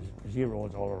 There's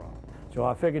Zeros all around. So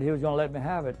I figured he was going to let me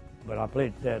have it, but I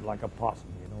played dead like a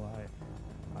possum, you know.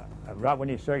 Right when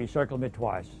he circled me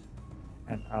twice,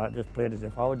 and I just played as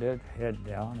if I were dead, head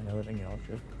down and everything else,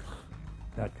 just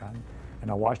that kind of. And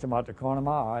I watched him out the corner of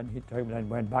my eye, and he took me and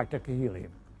went back to Kahili.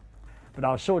 But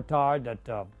I was so tired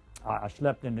that I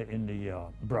slept in the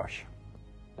brush.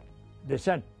 They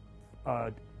sent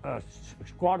a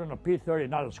squadron of P-30,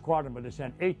 not a squadron, but they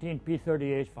sent 18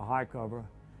 P-38s for high cover.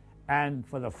 And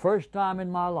for the first time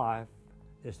in my life,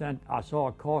 I saw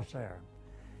a Corsair.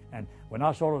 And when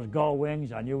I saw those gull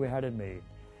wings, I knew we had it made.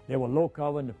 They were low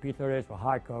cover, and the P-38s were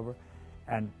high cover.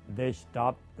 And they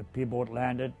stopped, the P-boat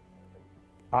landed.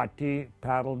 RT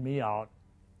paddled me out,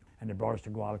 and they brought us to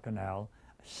Guadalcanal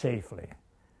safely.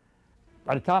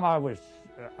 By the time I was,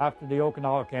 after the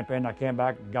Okinawa campaign, I came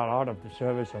back and got out of the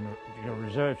service on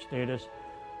reserve status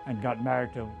and got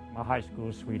married to my high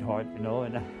school sweetheart, you know,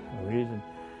 and Louise. And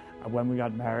when we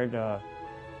got married,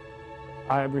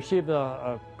 I received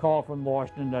a call from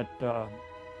Washington that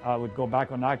I would go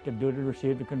back on active duty to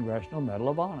receive the Congressional Medal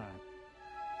of Honor.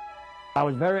 I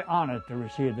was very honored to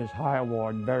receive this high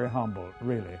award and very humbled,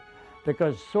 really,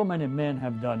 because so many men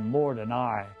have done more than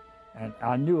I, and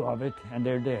I knew of it, and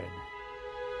they're dead.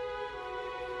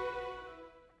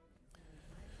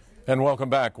 And welcome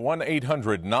back.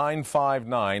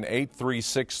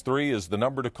 1-800-959-8363 is the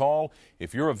number to call.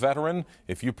 If you're a veteran,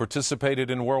 if you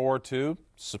participated in World War II,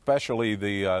 especially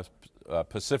the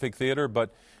Pacific Theater,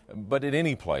 but at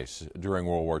any place during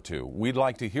World War II, we'd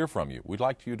like to hear from you. We'd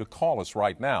like you to call us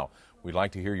right now. We'd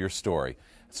like to hear your story.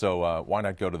 So why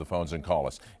not go to the phones and call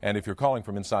us? And if you're calling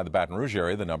from inside the Baton Rouge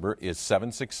area, the number is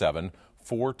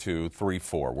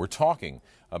 767-4234. We're talking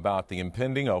about the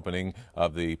impending opening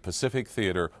of the Pacific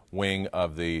Theater wing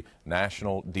of the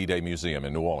National D-Day Museum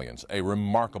in New Orleans, a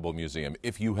remarkable museum.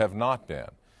 If you have not been,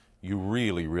 you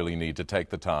really, really need to take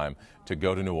the time to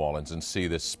go to New Orleans and see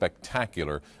this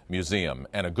spectacular museum.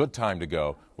 And a good time to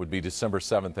go would be December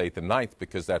 7th, 8th, and 9th,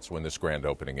 because that's when this grand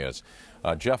opening is.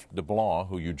 Jeff DeBlanc,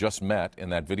 who you just met in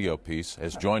that video piece,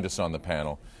 has joined us on the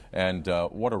panel. And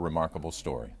what a remarkable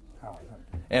story.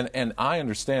 And I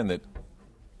understand that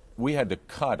we had to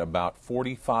cut about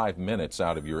 45 minutes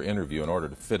out of your interview in order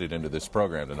to fit it into this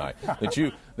program tonight.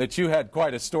 that you had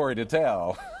quite a story to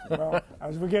tell. Well,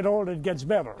 as we get older, it gets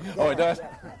better. Oh, it does?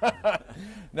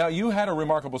 Now, you had a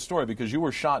remarkable story because you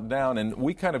were shot down, and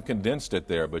we kind of condensed it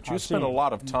there, but you spent a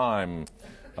lot of time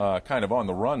kind of on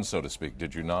the run, so to speak,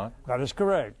 did you not? That is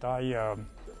correct. I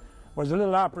was a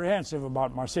little apprehensive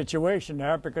about my situation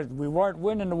there because we weren't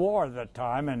winning the war at that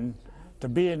time, and to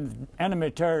be in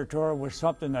enemy territory was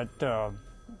something that I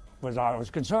was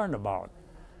concerned about.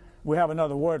 We have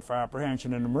another word for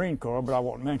apprehension in the Marine Corps, but I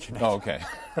won't mention it. Oh, okay.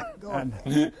 And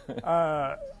the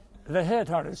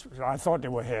headhunters, I thought they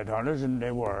were headhunters, and they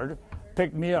were,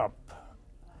 picked me up.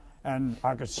 And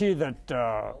I could see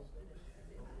that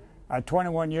at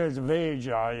 21 years of age,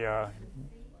 I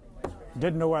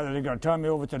didn't know whether they were going to turn me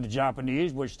over to the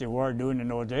Japanese, which they were doing in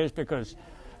those days, because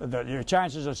your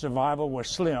chances of survival were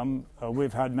slim.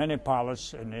 We've had many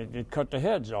pilots, and it cut the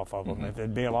heads off of them if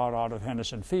they'd bail out of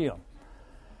Henderson Field.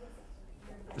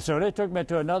 So they took me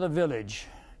to another village,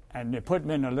 and they put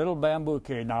me in a little bamboo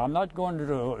cage. Now, I'm not going to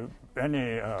do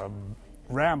any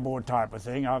Rambo type of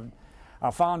thing. I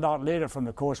found out later from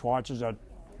the Coast Watchers that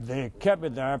they kept me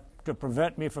there to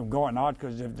prevent me from going out,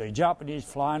 because if the Japanese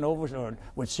flying over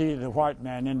would see the white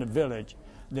man in the village,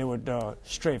 they would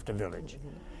strafe the village.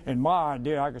 In my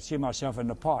idea, I could see myself in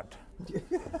the pot.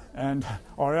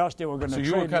 Or else they were going to trade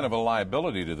me. So you were kind of a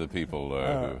liability to the people.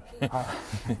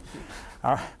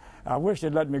 I wish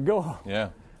they'd let me go. Yeah.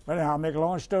 But anyhow, I'll make a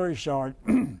long story short.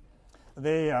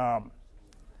 They opened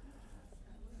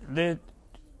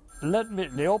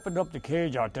up the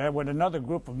cage out there when another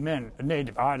group of men,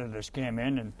 native islanders, came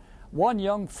in, and one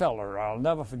young feller, I'll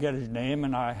never forget his name,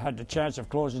 and I had the chance of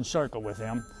closing circle with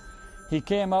him. He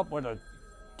came up with a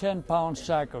 10-pound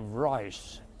sack of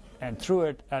rice and threw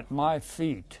it at my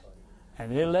feet,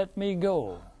 and they let me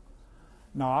go.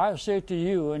 Now, I say to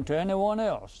you and to anyone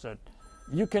else that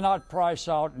you cannot price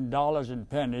out in dollars and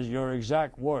pennies your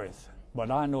exact worth, but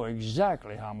I know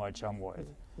exactly how much I'm worth.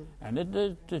 And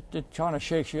it kind of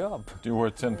shakes you up. You're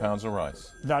worth 10 pounds of rice.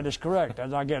 That is correct.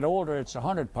 As I get older, it's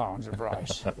 100 pounds of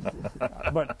rice.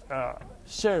 But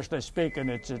seriously speaking,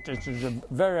 it's a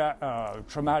very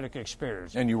traumatic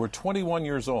experience. And you were 21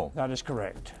 years old. That is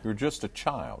correct. You were just a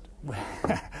child.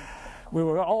 We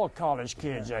were all college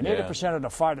kids, and 80% of the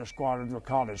fighter squadrons were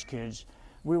college kids.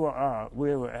 They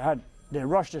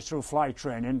rushed us through flight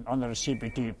training under the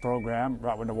CPT program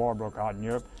right when the war broke out in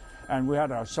Europe. And we had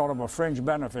a sort of a fringe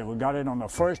benefit. We got in on the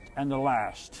first and the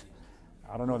last.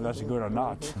 I don't know if that's good or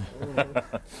not.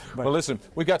 Well, listen,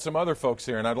 we got some other folks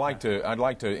here, and I'd like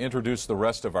to introduce the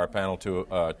rest of our panel to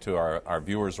our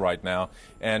viewers right now.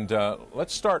 And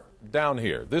let's start down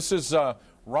here. This is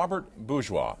Robert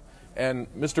Bourgeois,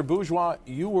 and Mr. Bourgeois,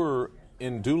 you were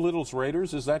in Doolittle's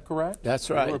Raiders, is that correct? That's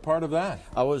right. You were a part of that.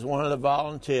 I was one of the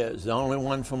volunteers, the only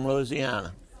one from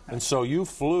Louisiana. And so you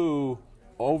flew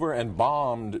over and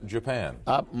bombed Japan.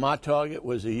 My target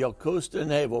was the Yokosuka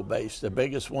Naval Base, the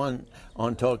biggest one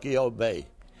on Tokyo Bay.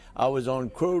 I was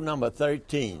on crew number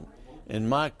 13, and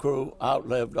my crew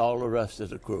outlived all the rest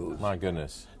of the crews. My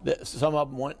goodness. Some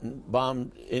of them went and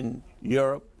bombed in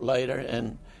Europe later,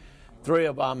 and 3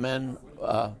 of our men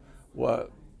were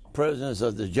prisoners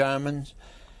of the Germans,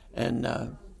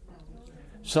 and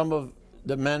some of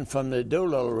the men from the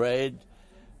Doolittle raid,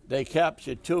 they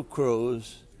captured 2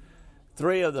 crews.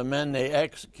 3 of the men they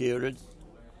executed.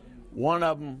 1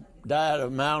 of them died of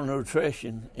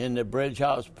malnutrition in the Bridge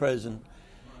House prison,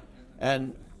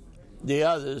 and the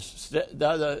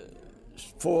other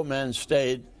 4 men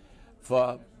stayed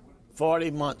for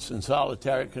 40 months in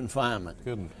solitary confinement.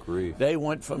 Good grief. They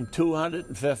went from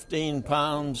 215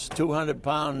 pounds,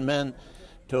 200-pound men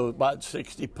to about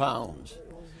 60 pounds.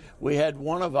 We had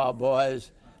one of our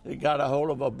boys that got a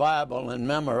hold of a Bible and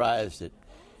memorized it.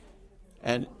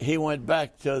 And he went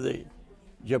back to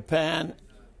Japan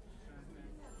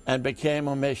and became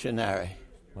a missionary.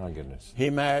 My goodness. He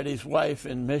married his wife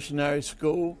in missionary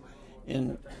school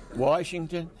in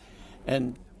Washington,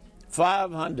 and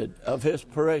 500 of his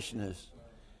parishioners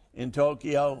in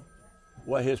Tokyo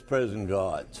were his prison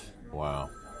guards. Wow.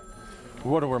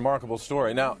 What a remarkable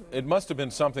story. Now, it must have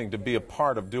been something to be a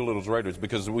part of Doolittle's Raiders,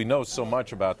 because we know so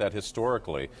much about that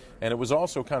historically. And it was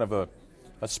also kind of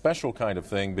a special kind of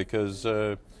thing, because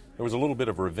there was a little bit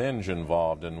of revenge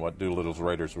involved in what Doolittle's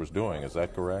Raiders was doing. Is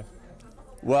that correct?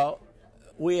 Well,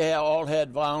 we all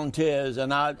had volunteers,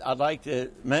 and I'd like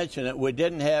to mention that we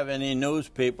didn't have any news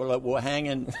people that were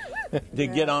hanging to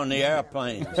get on the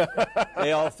airplanes.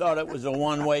 They all thought it was a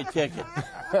one-way ticket.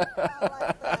 Thank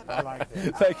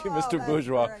you, Mr.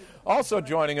 Bourgeois. Also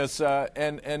joining us,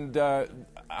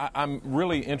 I'm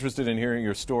really interested in hearing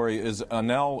your story, is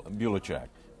Annelle Bulechek,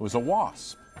 who was a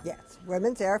WASP. Yes,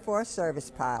 Women's Airforce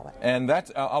Service Pilot. And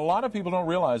that's a lot of people don't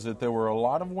realize that there were a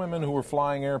lot of women who were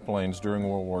flying airplanes during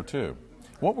World War II.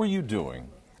 What were you doing?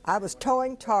 I was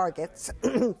towing targets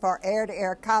for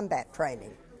air-to-air combat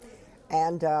training.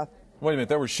 And wait a minute,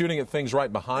 they were shooting at things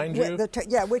right behind you?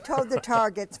 Yeah, we towed the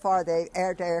targets for the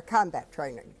air-to-air combat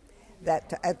training.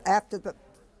 That after the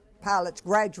pilots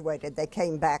graduated, they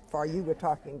came back for. You were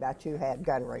talking about you had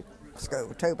gunnery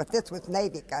school too, but this was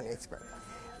Navy gunnery school.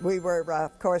 We were,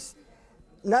 of course,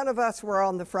 none of us were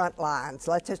on the front lines,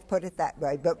 let's just put it that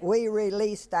way, but we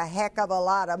released a heck of a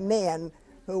lot of men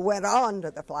who went on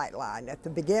to the flight line. At the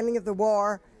beginning of the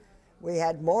war, we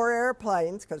had more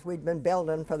airplanes, because we'd been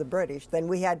building for the British, than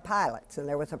we had pilots, and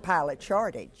there was a pilot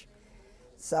shortage.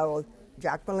 So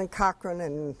Jacqueline Cochran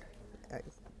and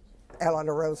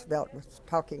Eleanor Roosevelt was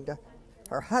talking to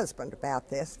her husband about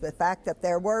this, the fact that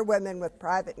there were women with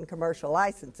private and commercial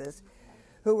licenses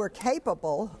who were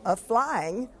capable of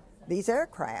flying these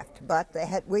aircraft, but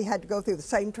we had to go through the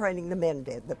same training the men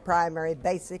did, the primary,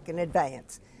 basic, and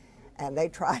advanced. And they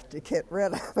tried to get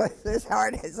rid of us as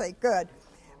hard as they could.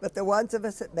 But the ones of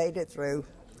us that made it through,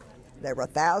 there were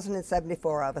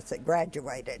 1,074 of us that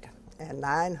graduated, and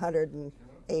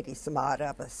 980 some odd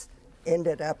of us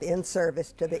ended up in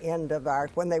service to the end of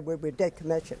when we were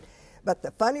decommissioned. But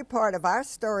the funny part of our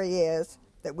story is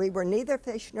that we were neither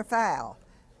fish nor fowl.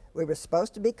 We were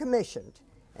supposed to be commissioned,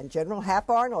 and General Hap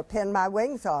Arnold pinned my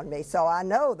wings on me, so I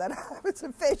know that I was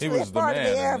officially a part of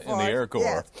the Air Force. He was the man in the Air Corps.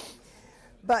 Yes.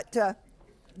 But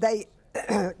they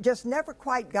just never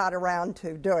quite got around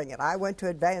to doing it. I went to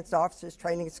Advanced Officers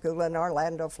Training School in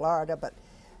Orlando, Florida, but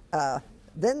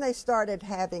then they started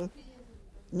having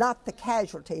not the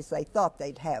casualties they thought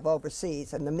they'd have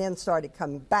overseas, and the men started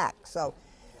coming back. So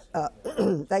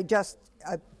they just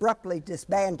abruptly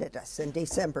disbanded us in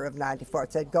December of '94,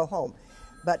 said go home.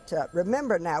 But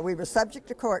remember now, we were subject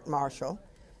to court-martial.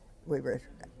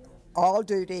 All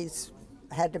duties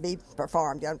had to be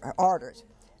performed, orders,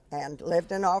 and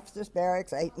lived in officers'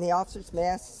 barracks, ate in the officers'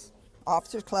 mess,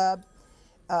 officers' club.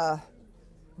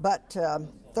 But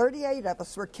 38 of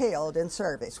us were killed in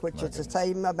service, which is the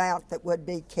same amount that would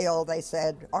be killed, they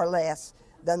said, or less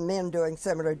than men doing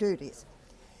similar duties.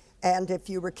 And if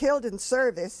you were killed in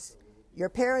service, your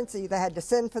parents either had to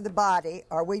send for the body,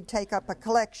 or we'd take up a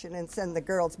collection and send the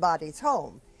girls' bodies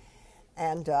home.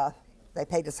 And they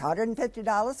paid us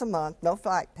 $150 a month, no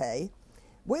flight pay.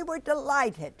 We were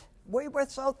delighted. We were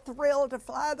so thrilled to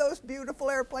fly those beautiful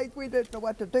airplanes, we didn't know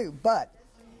what to do. But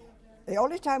the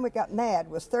only time we got mad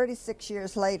was 36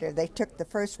 years later. They took the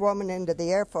first woman into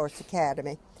the Air Force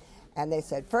Academy, and they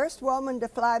said, first woman to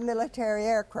fly military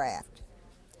aircraft.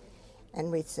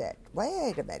 And we said,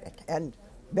 wait a minute. And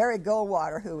Barry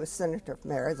Goldwater, who was senator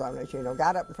from Arizona, as you know,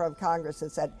 got up in front of Congress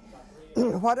and said,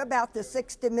 what about the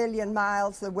 60 million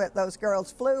miles that those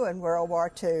girls flew in World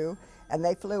War II? And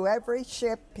they flew every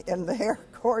ship in the Air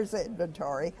Corps'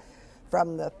 inventory,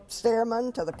 from the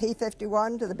Stearman to the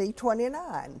P-51 to the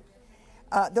B-29.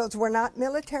 Those were not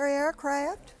military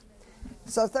aircraft.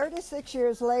 So 36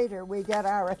 years later, we get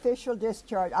our official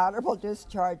discharge, honorable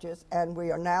discharges, and we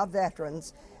are now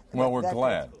veterans. Well, we're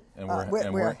glad,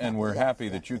 and we're happy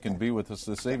that you can be with us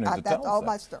this evening to tell us all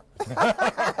my story.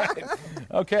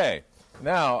 Okay,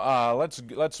 now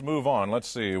let's move on. Let's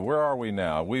see, where are we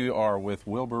now? We are with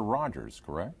Wilbur Rogers,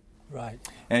 correct? Right.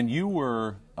 And you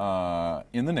were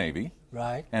in the Navy.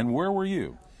 Right. And where were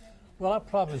you? Well, I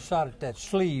probably shot at that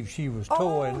sleeve she was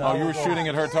towing. Oh, you were shooting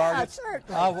at her target?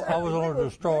 I was on a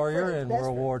destroyer in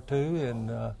World War II,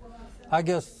 and I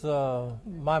guess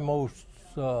my most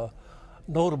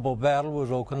notable battle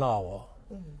was Okinawa.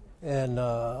 And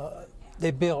they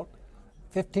built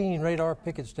 15 radar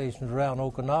picket stations around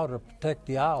Okinawa to protect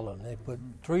the island. They put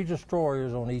 3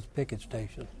 destroyers on each picket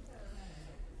station.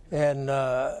 And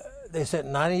they sent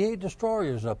 98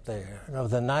 destroyers up there. And of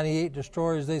the 98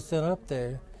 destroyers they sent up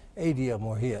there, 80 of them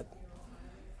were hit.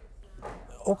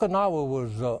 Okinawa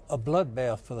was a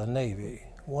bloodbath for the Navy.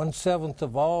 1/7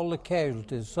 of all the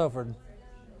casualties suffered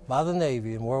by the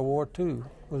Navy in World War II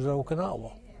was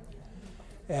Okinawa.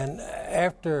 And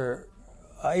after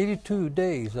 82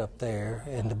 days up there,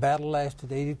 and the battle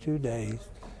lasted 82 days,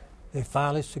 they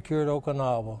finally secured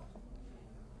Okinawa.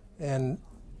 And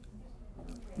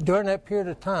during that period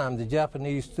of time, the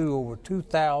Japanese threw over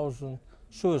 2,000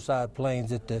 suicide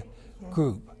planes at the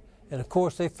group. And of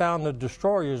course, they found the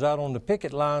destroyers out on the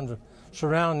picket lines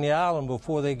surrounding the island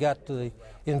before they got to the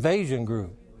invasion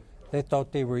group. They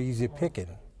thought they were easy picking.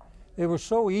 They were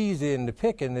so easy in the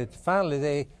picking that finally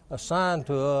they assigned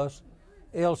to us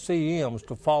LCMs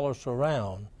to follow us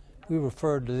around. We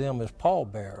referred to them as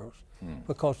pallbearers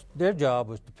because their job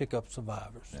was to pick up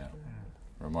survivors. Yeah.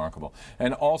 Remarkable.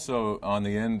 And also on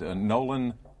the end,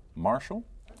 Nolan Marshall?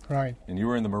 Right. And you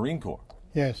were in the Marine Corps?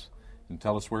 Yes. And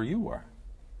tell us where you were.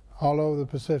 All over the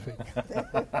Pacific.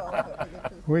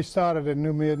 We started in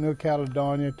New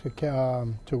Caledonia to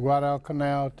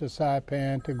Guadalcanal, to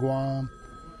Saipan, to Guam,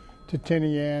 to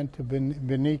Tinian, to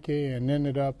Benique, and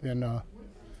ended up in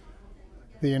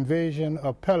the invasion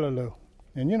of Peleliu.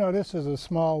 And you know, this is a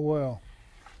small world.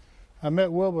 I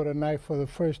met Wilbur tonight for the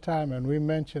first time, and we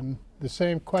mentioned the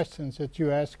same questions that you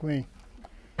asked me.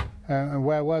 And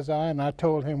where was I? And I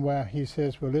told him where. He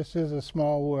says, well, this is a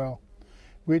small world.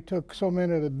 We took so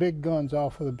many of the big guns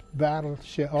off of the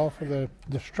battleship, off of the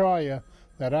destroyer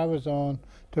that I was on,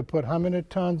 to put how many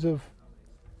tons of?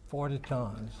 40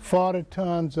 tons. 40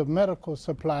 tons of medical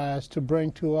supplies to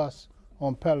bring to us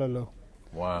on Peleliu.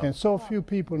 Wow. And so few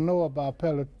people know about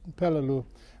Peleliu,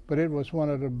 but it was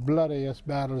one of the bloodiest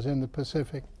battles in the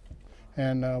Pacific.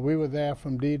 And we were there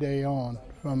from D-Day on,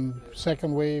 from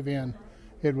second wave in.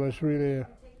 It was really a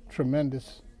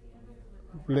tremendously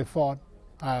fought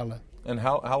island. And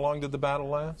how long did the battle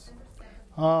last?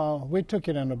 We took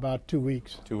it in about 2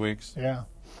 weeks. 2 weeks? Yeah.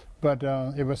 But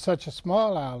it was such a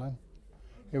small island.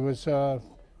 It was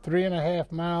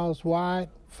 3.5 miles wide,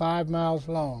 5 miles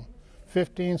long,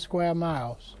 15 square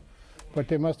miles. But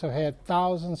they must have had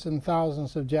thousands and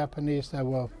thousands of Japanese that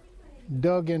were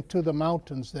dug into the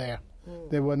mountains there.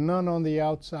 There were none on the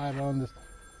outside,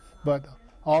 but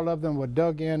all of them were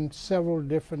dug in several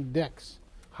different decks,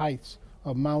 heights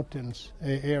of mountains,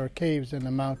 caves in the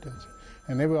mountains.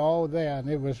 And they were all there, and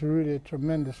it was really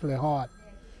tremendously hard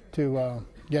to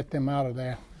get them out of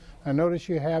there. I notice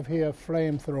you have here a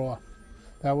flamethrower.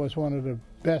 That was one of the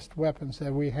best weapons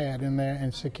that we had in there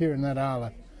in securing that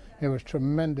island. It was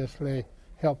tremendously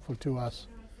helpful to us.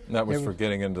 And that was for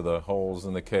getting into the holes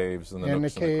in the caves and the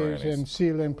nooks and the crannies. And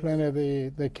sealing plenty of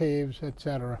the caves,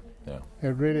 etc. Yeah. It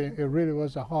really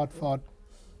was a hard-fought.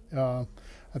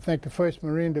 I think the 1st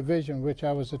Marine Division, which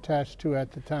I was attached to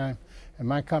at the time, and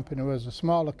my company was a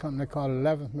smaller company called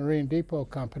 11th Marine Depot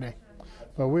Company.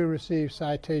 But we received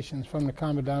citations from the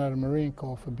Commandant of the Marine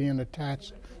Corps for being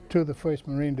attached to the 1st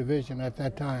Marine Division at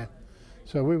that time.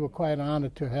 So we were quite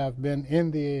honored to have been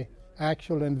in the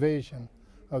actual invasion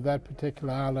of that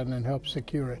particular island and help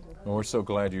secure it. Well, we're so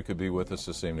glad you could be with us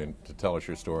this evening to tell us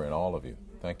your story, and all of you.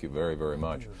 Thank you very, very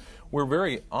much. We're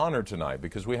very honored tonight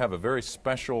because we have a very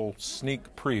special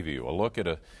sneak preview, a look at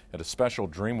a special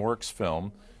DreamWorks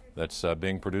film that's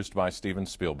being produced by Steven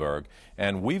Spielberg,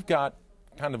 and we've got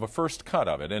kind of a first cut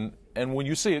of it. And when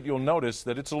you see it, you'll notice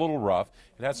that it's a little rough.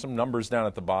 It has some numbers down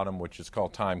at the bottom, which is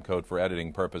called time code for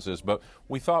editing purposes, but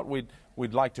we thought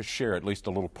we'd like to share at least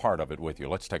a little part of it with you.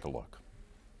 Let's take a look.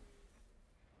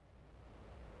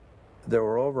 There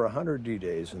were over 100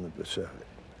 D-Days in the Pacific,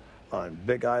 on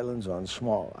big islands, on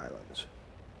small islands.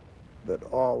 But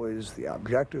always the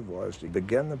objective was to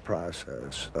begin the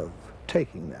process of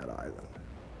taking that island.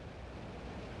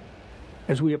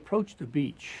 As we approached the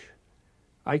beach,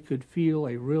 I could feel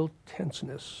a real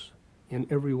tenseness in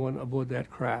everyone aboard that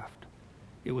craft.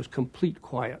 It was complete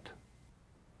quiet.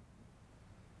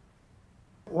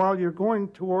 While you're going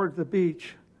toward the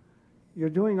beach, you're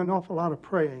doing an awful lot of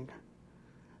praying.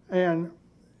 And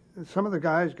some of the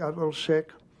guys got a little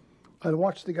sick. I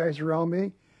watched the guys around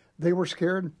me. They were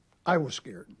scared. I was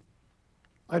scared.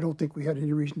 I don't think we had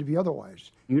any reason to be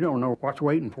otherwise. You don't know what's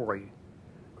waiting for you.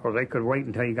 Or they could wait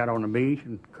until you got on the beach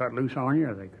and cut loose on you,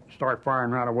 or they could start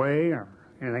firing right away, or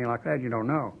anything like that. You don't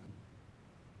know.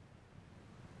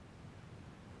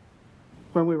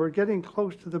 When we were getting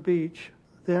close to the beach,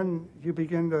 then you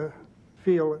begin to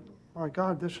feel, my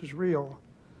God, this is real.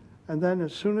 And then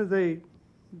as soon as they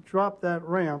drop that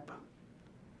ramp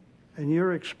and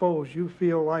you're exposed, you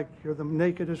feel like you're the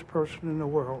nakedest person in the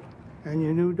world. And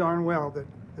you knew darn well that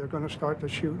they're going to start to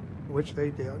shoot, which they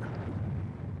did.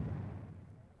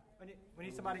 We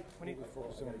need somebody. We need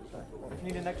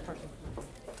the next person.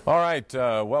 All right,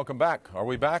 welcome back. Are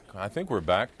we back? I think we're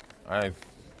back. I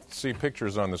see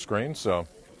pictures on the screen, so.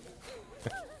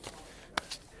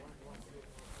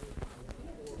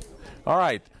 All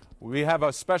right, we have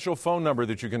a special phone number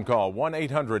that you can call,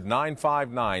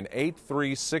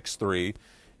 1-800-959-8363.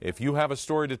 If you have a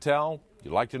story to tell,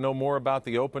 you'd like to know more about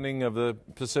the opening of the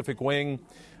Pacific Wing,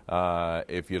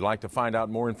 if you'd like to find out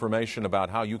more information about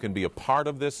how you can be a part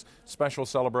of this special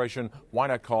celebration, why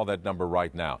not call that number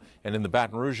right now? And in the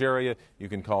Baton Rouge area, you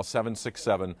can call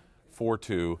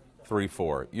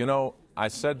 767-4234. You know, I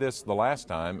said this the last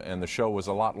time, and the show was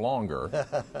a lot longer.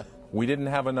 We didn't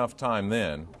have enough time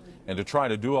then, and to try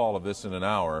to do all of this in an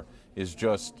hour is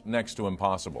just next to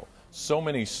impossible. So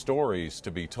many stories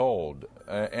to be told,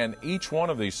 and each one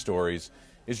of these stories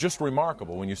is just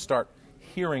remarkable when you start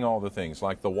hearing all the things,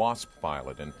 like the WASP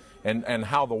pilot, and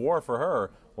how the war for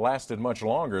her lasted much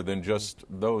longer than just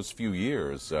those few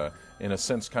years. In a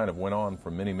sense, kind of went on for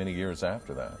many, many years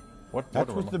after that.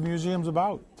 That's what the museum's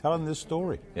about, telling this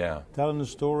story. Yeah. Telling the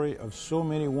story of so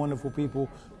many wonderful people,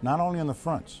 not only on the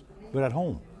fronts, but at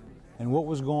home. And what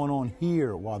was going on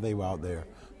here while they were out there,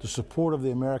 the support of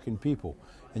the American people.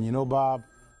 And you know, Bob,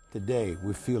 today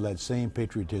we feel that same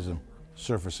patriotism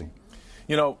surfacing.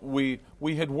 You know, we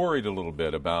had worried a little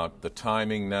bit about the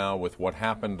timing now with what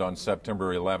happened on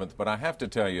September 11th, but I have to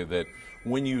tell you that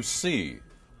when you see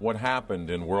what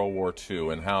happened in World War II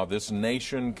and how this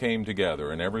nation came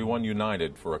together and everyone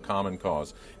united for a common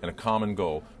cause and a common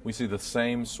goal, we see the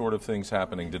same sort of things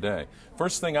happening today.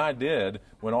 First thing I did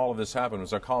when all of this happened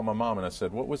was I called my mom and I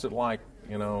said, what was it like,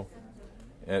 you know,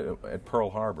 at Pearl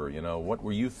Harbor? You know, what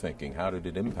were you thinking? How did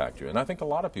it impact you? And I think a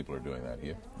lot of people are doing that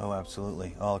here. Oh,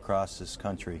 absolutely. All across this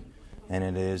country. And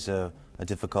it is a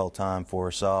difficult time for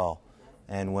us all.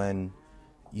 And when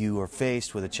you are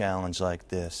faced with a challenge like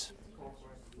this,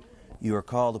 you are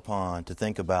called upon to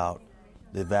think about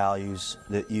the values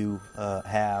that you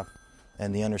have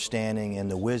and the understanding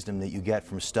and the wisdom that you get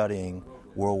from studying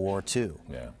World War II.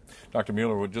 Yeah. Dr.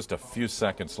 Mueller, with just a few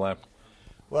seconds left.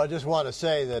 Well, I just want to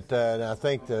say that I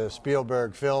think the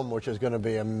Spielberg film, which is going to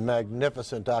be a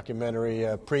magnificent documentary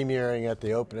premiering at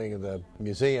the opening of the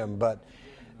museum, but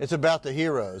it's about the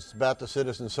heroes, it's about the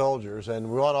citizen soldiers, and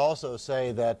we want to also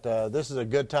say that this is a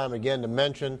good time again to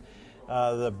mention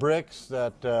the bricks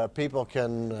that people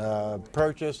can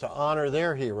purchase to honor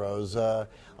their heroes,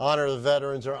 honor the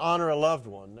veterans, or honor a loved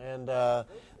one. And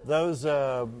there's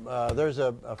a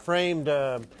framed...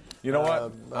 You know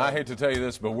what? I hate to tell you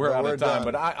this, but we're out of time.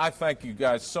 But I thank you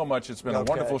guys so much. It's been a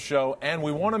wonderful show. And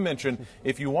we want to mention,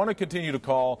 if you want to continue to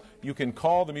call, you can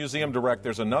call the museum direct.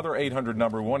 There's another 800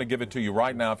 number. We want to give it to you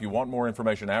right now if you want more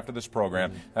information after this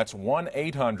program. That's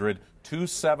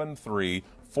 1-800-273-4463.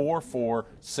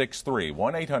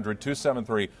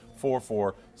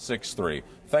 1-800-273-4463.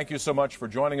 Thank you so much for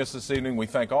joining us this evening. We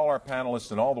thank all our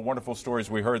panelists and all the wonderful stories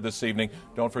we heard this evening.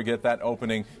 Don't forget that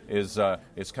opening is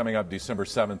coming up December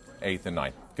 7th, 8th, and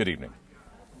 9th. Good evening.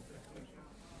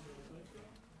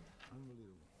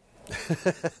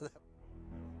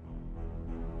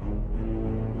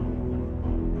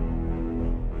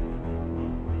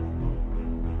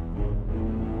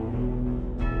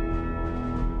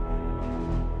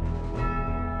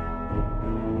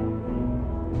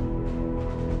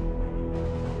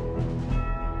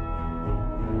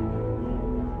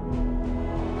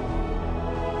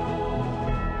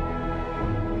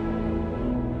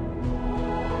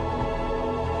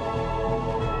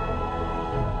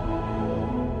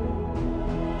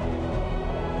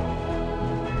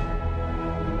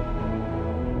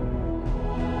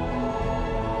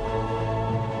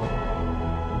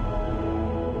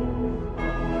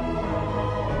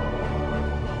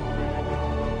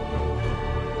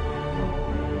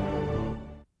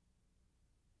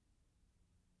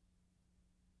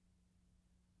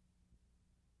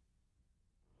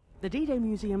 The D-Day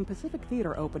Museum Pacific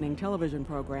Theater opening television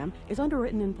program is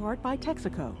underwritten in part by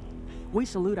Texaco. We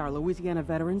salute our Louisiana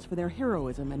veterans for their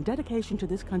heroism and dedication to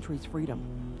this country's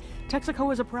freedom.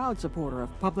 Texaco is a proud supporter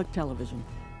of public television.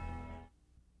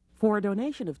 For a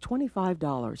donation of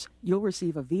 $25, you'll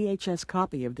receive a VHS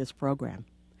copy of this program.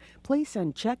 Please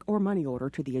send check or money order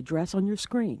to the address on your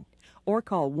screen or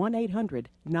call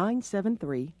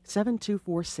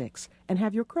 1-800-973-7246 and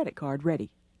have your credit card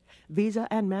ready. Visa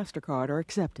and MasterCard are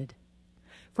accepted.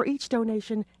 For each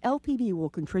donation, LPB will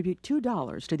contribute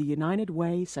 $2 to the United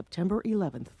Way September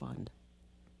 11th Fund.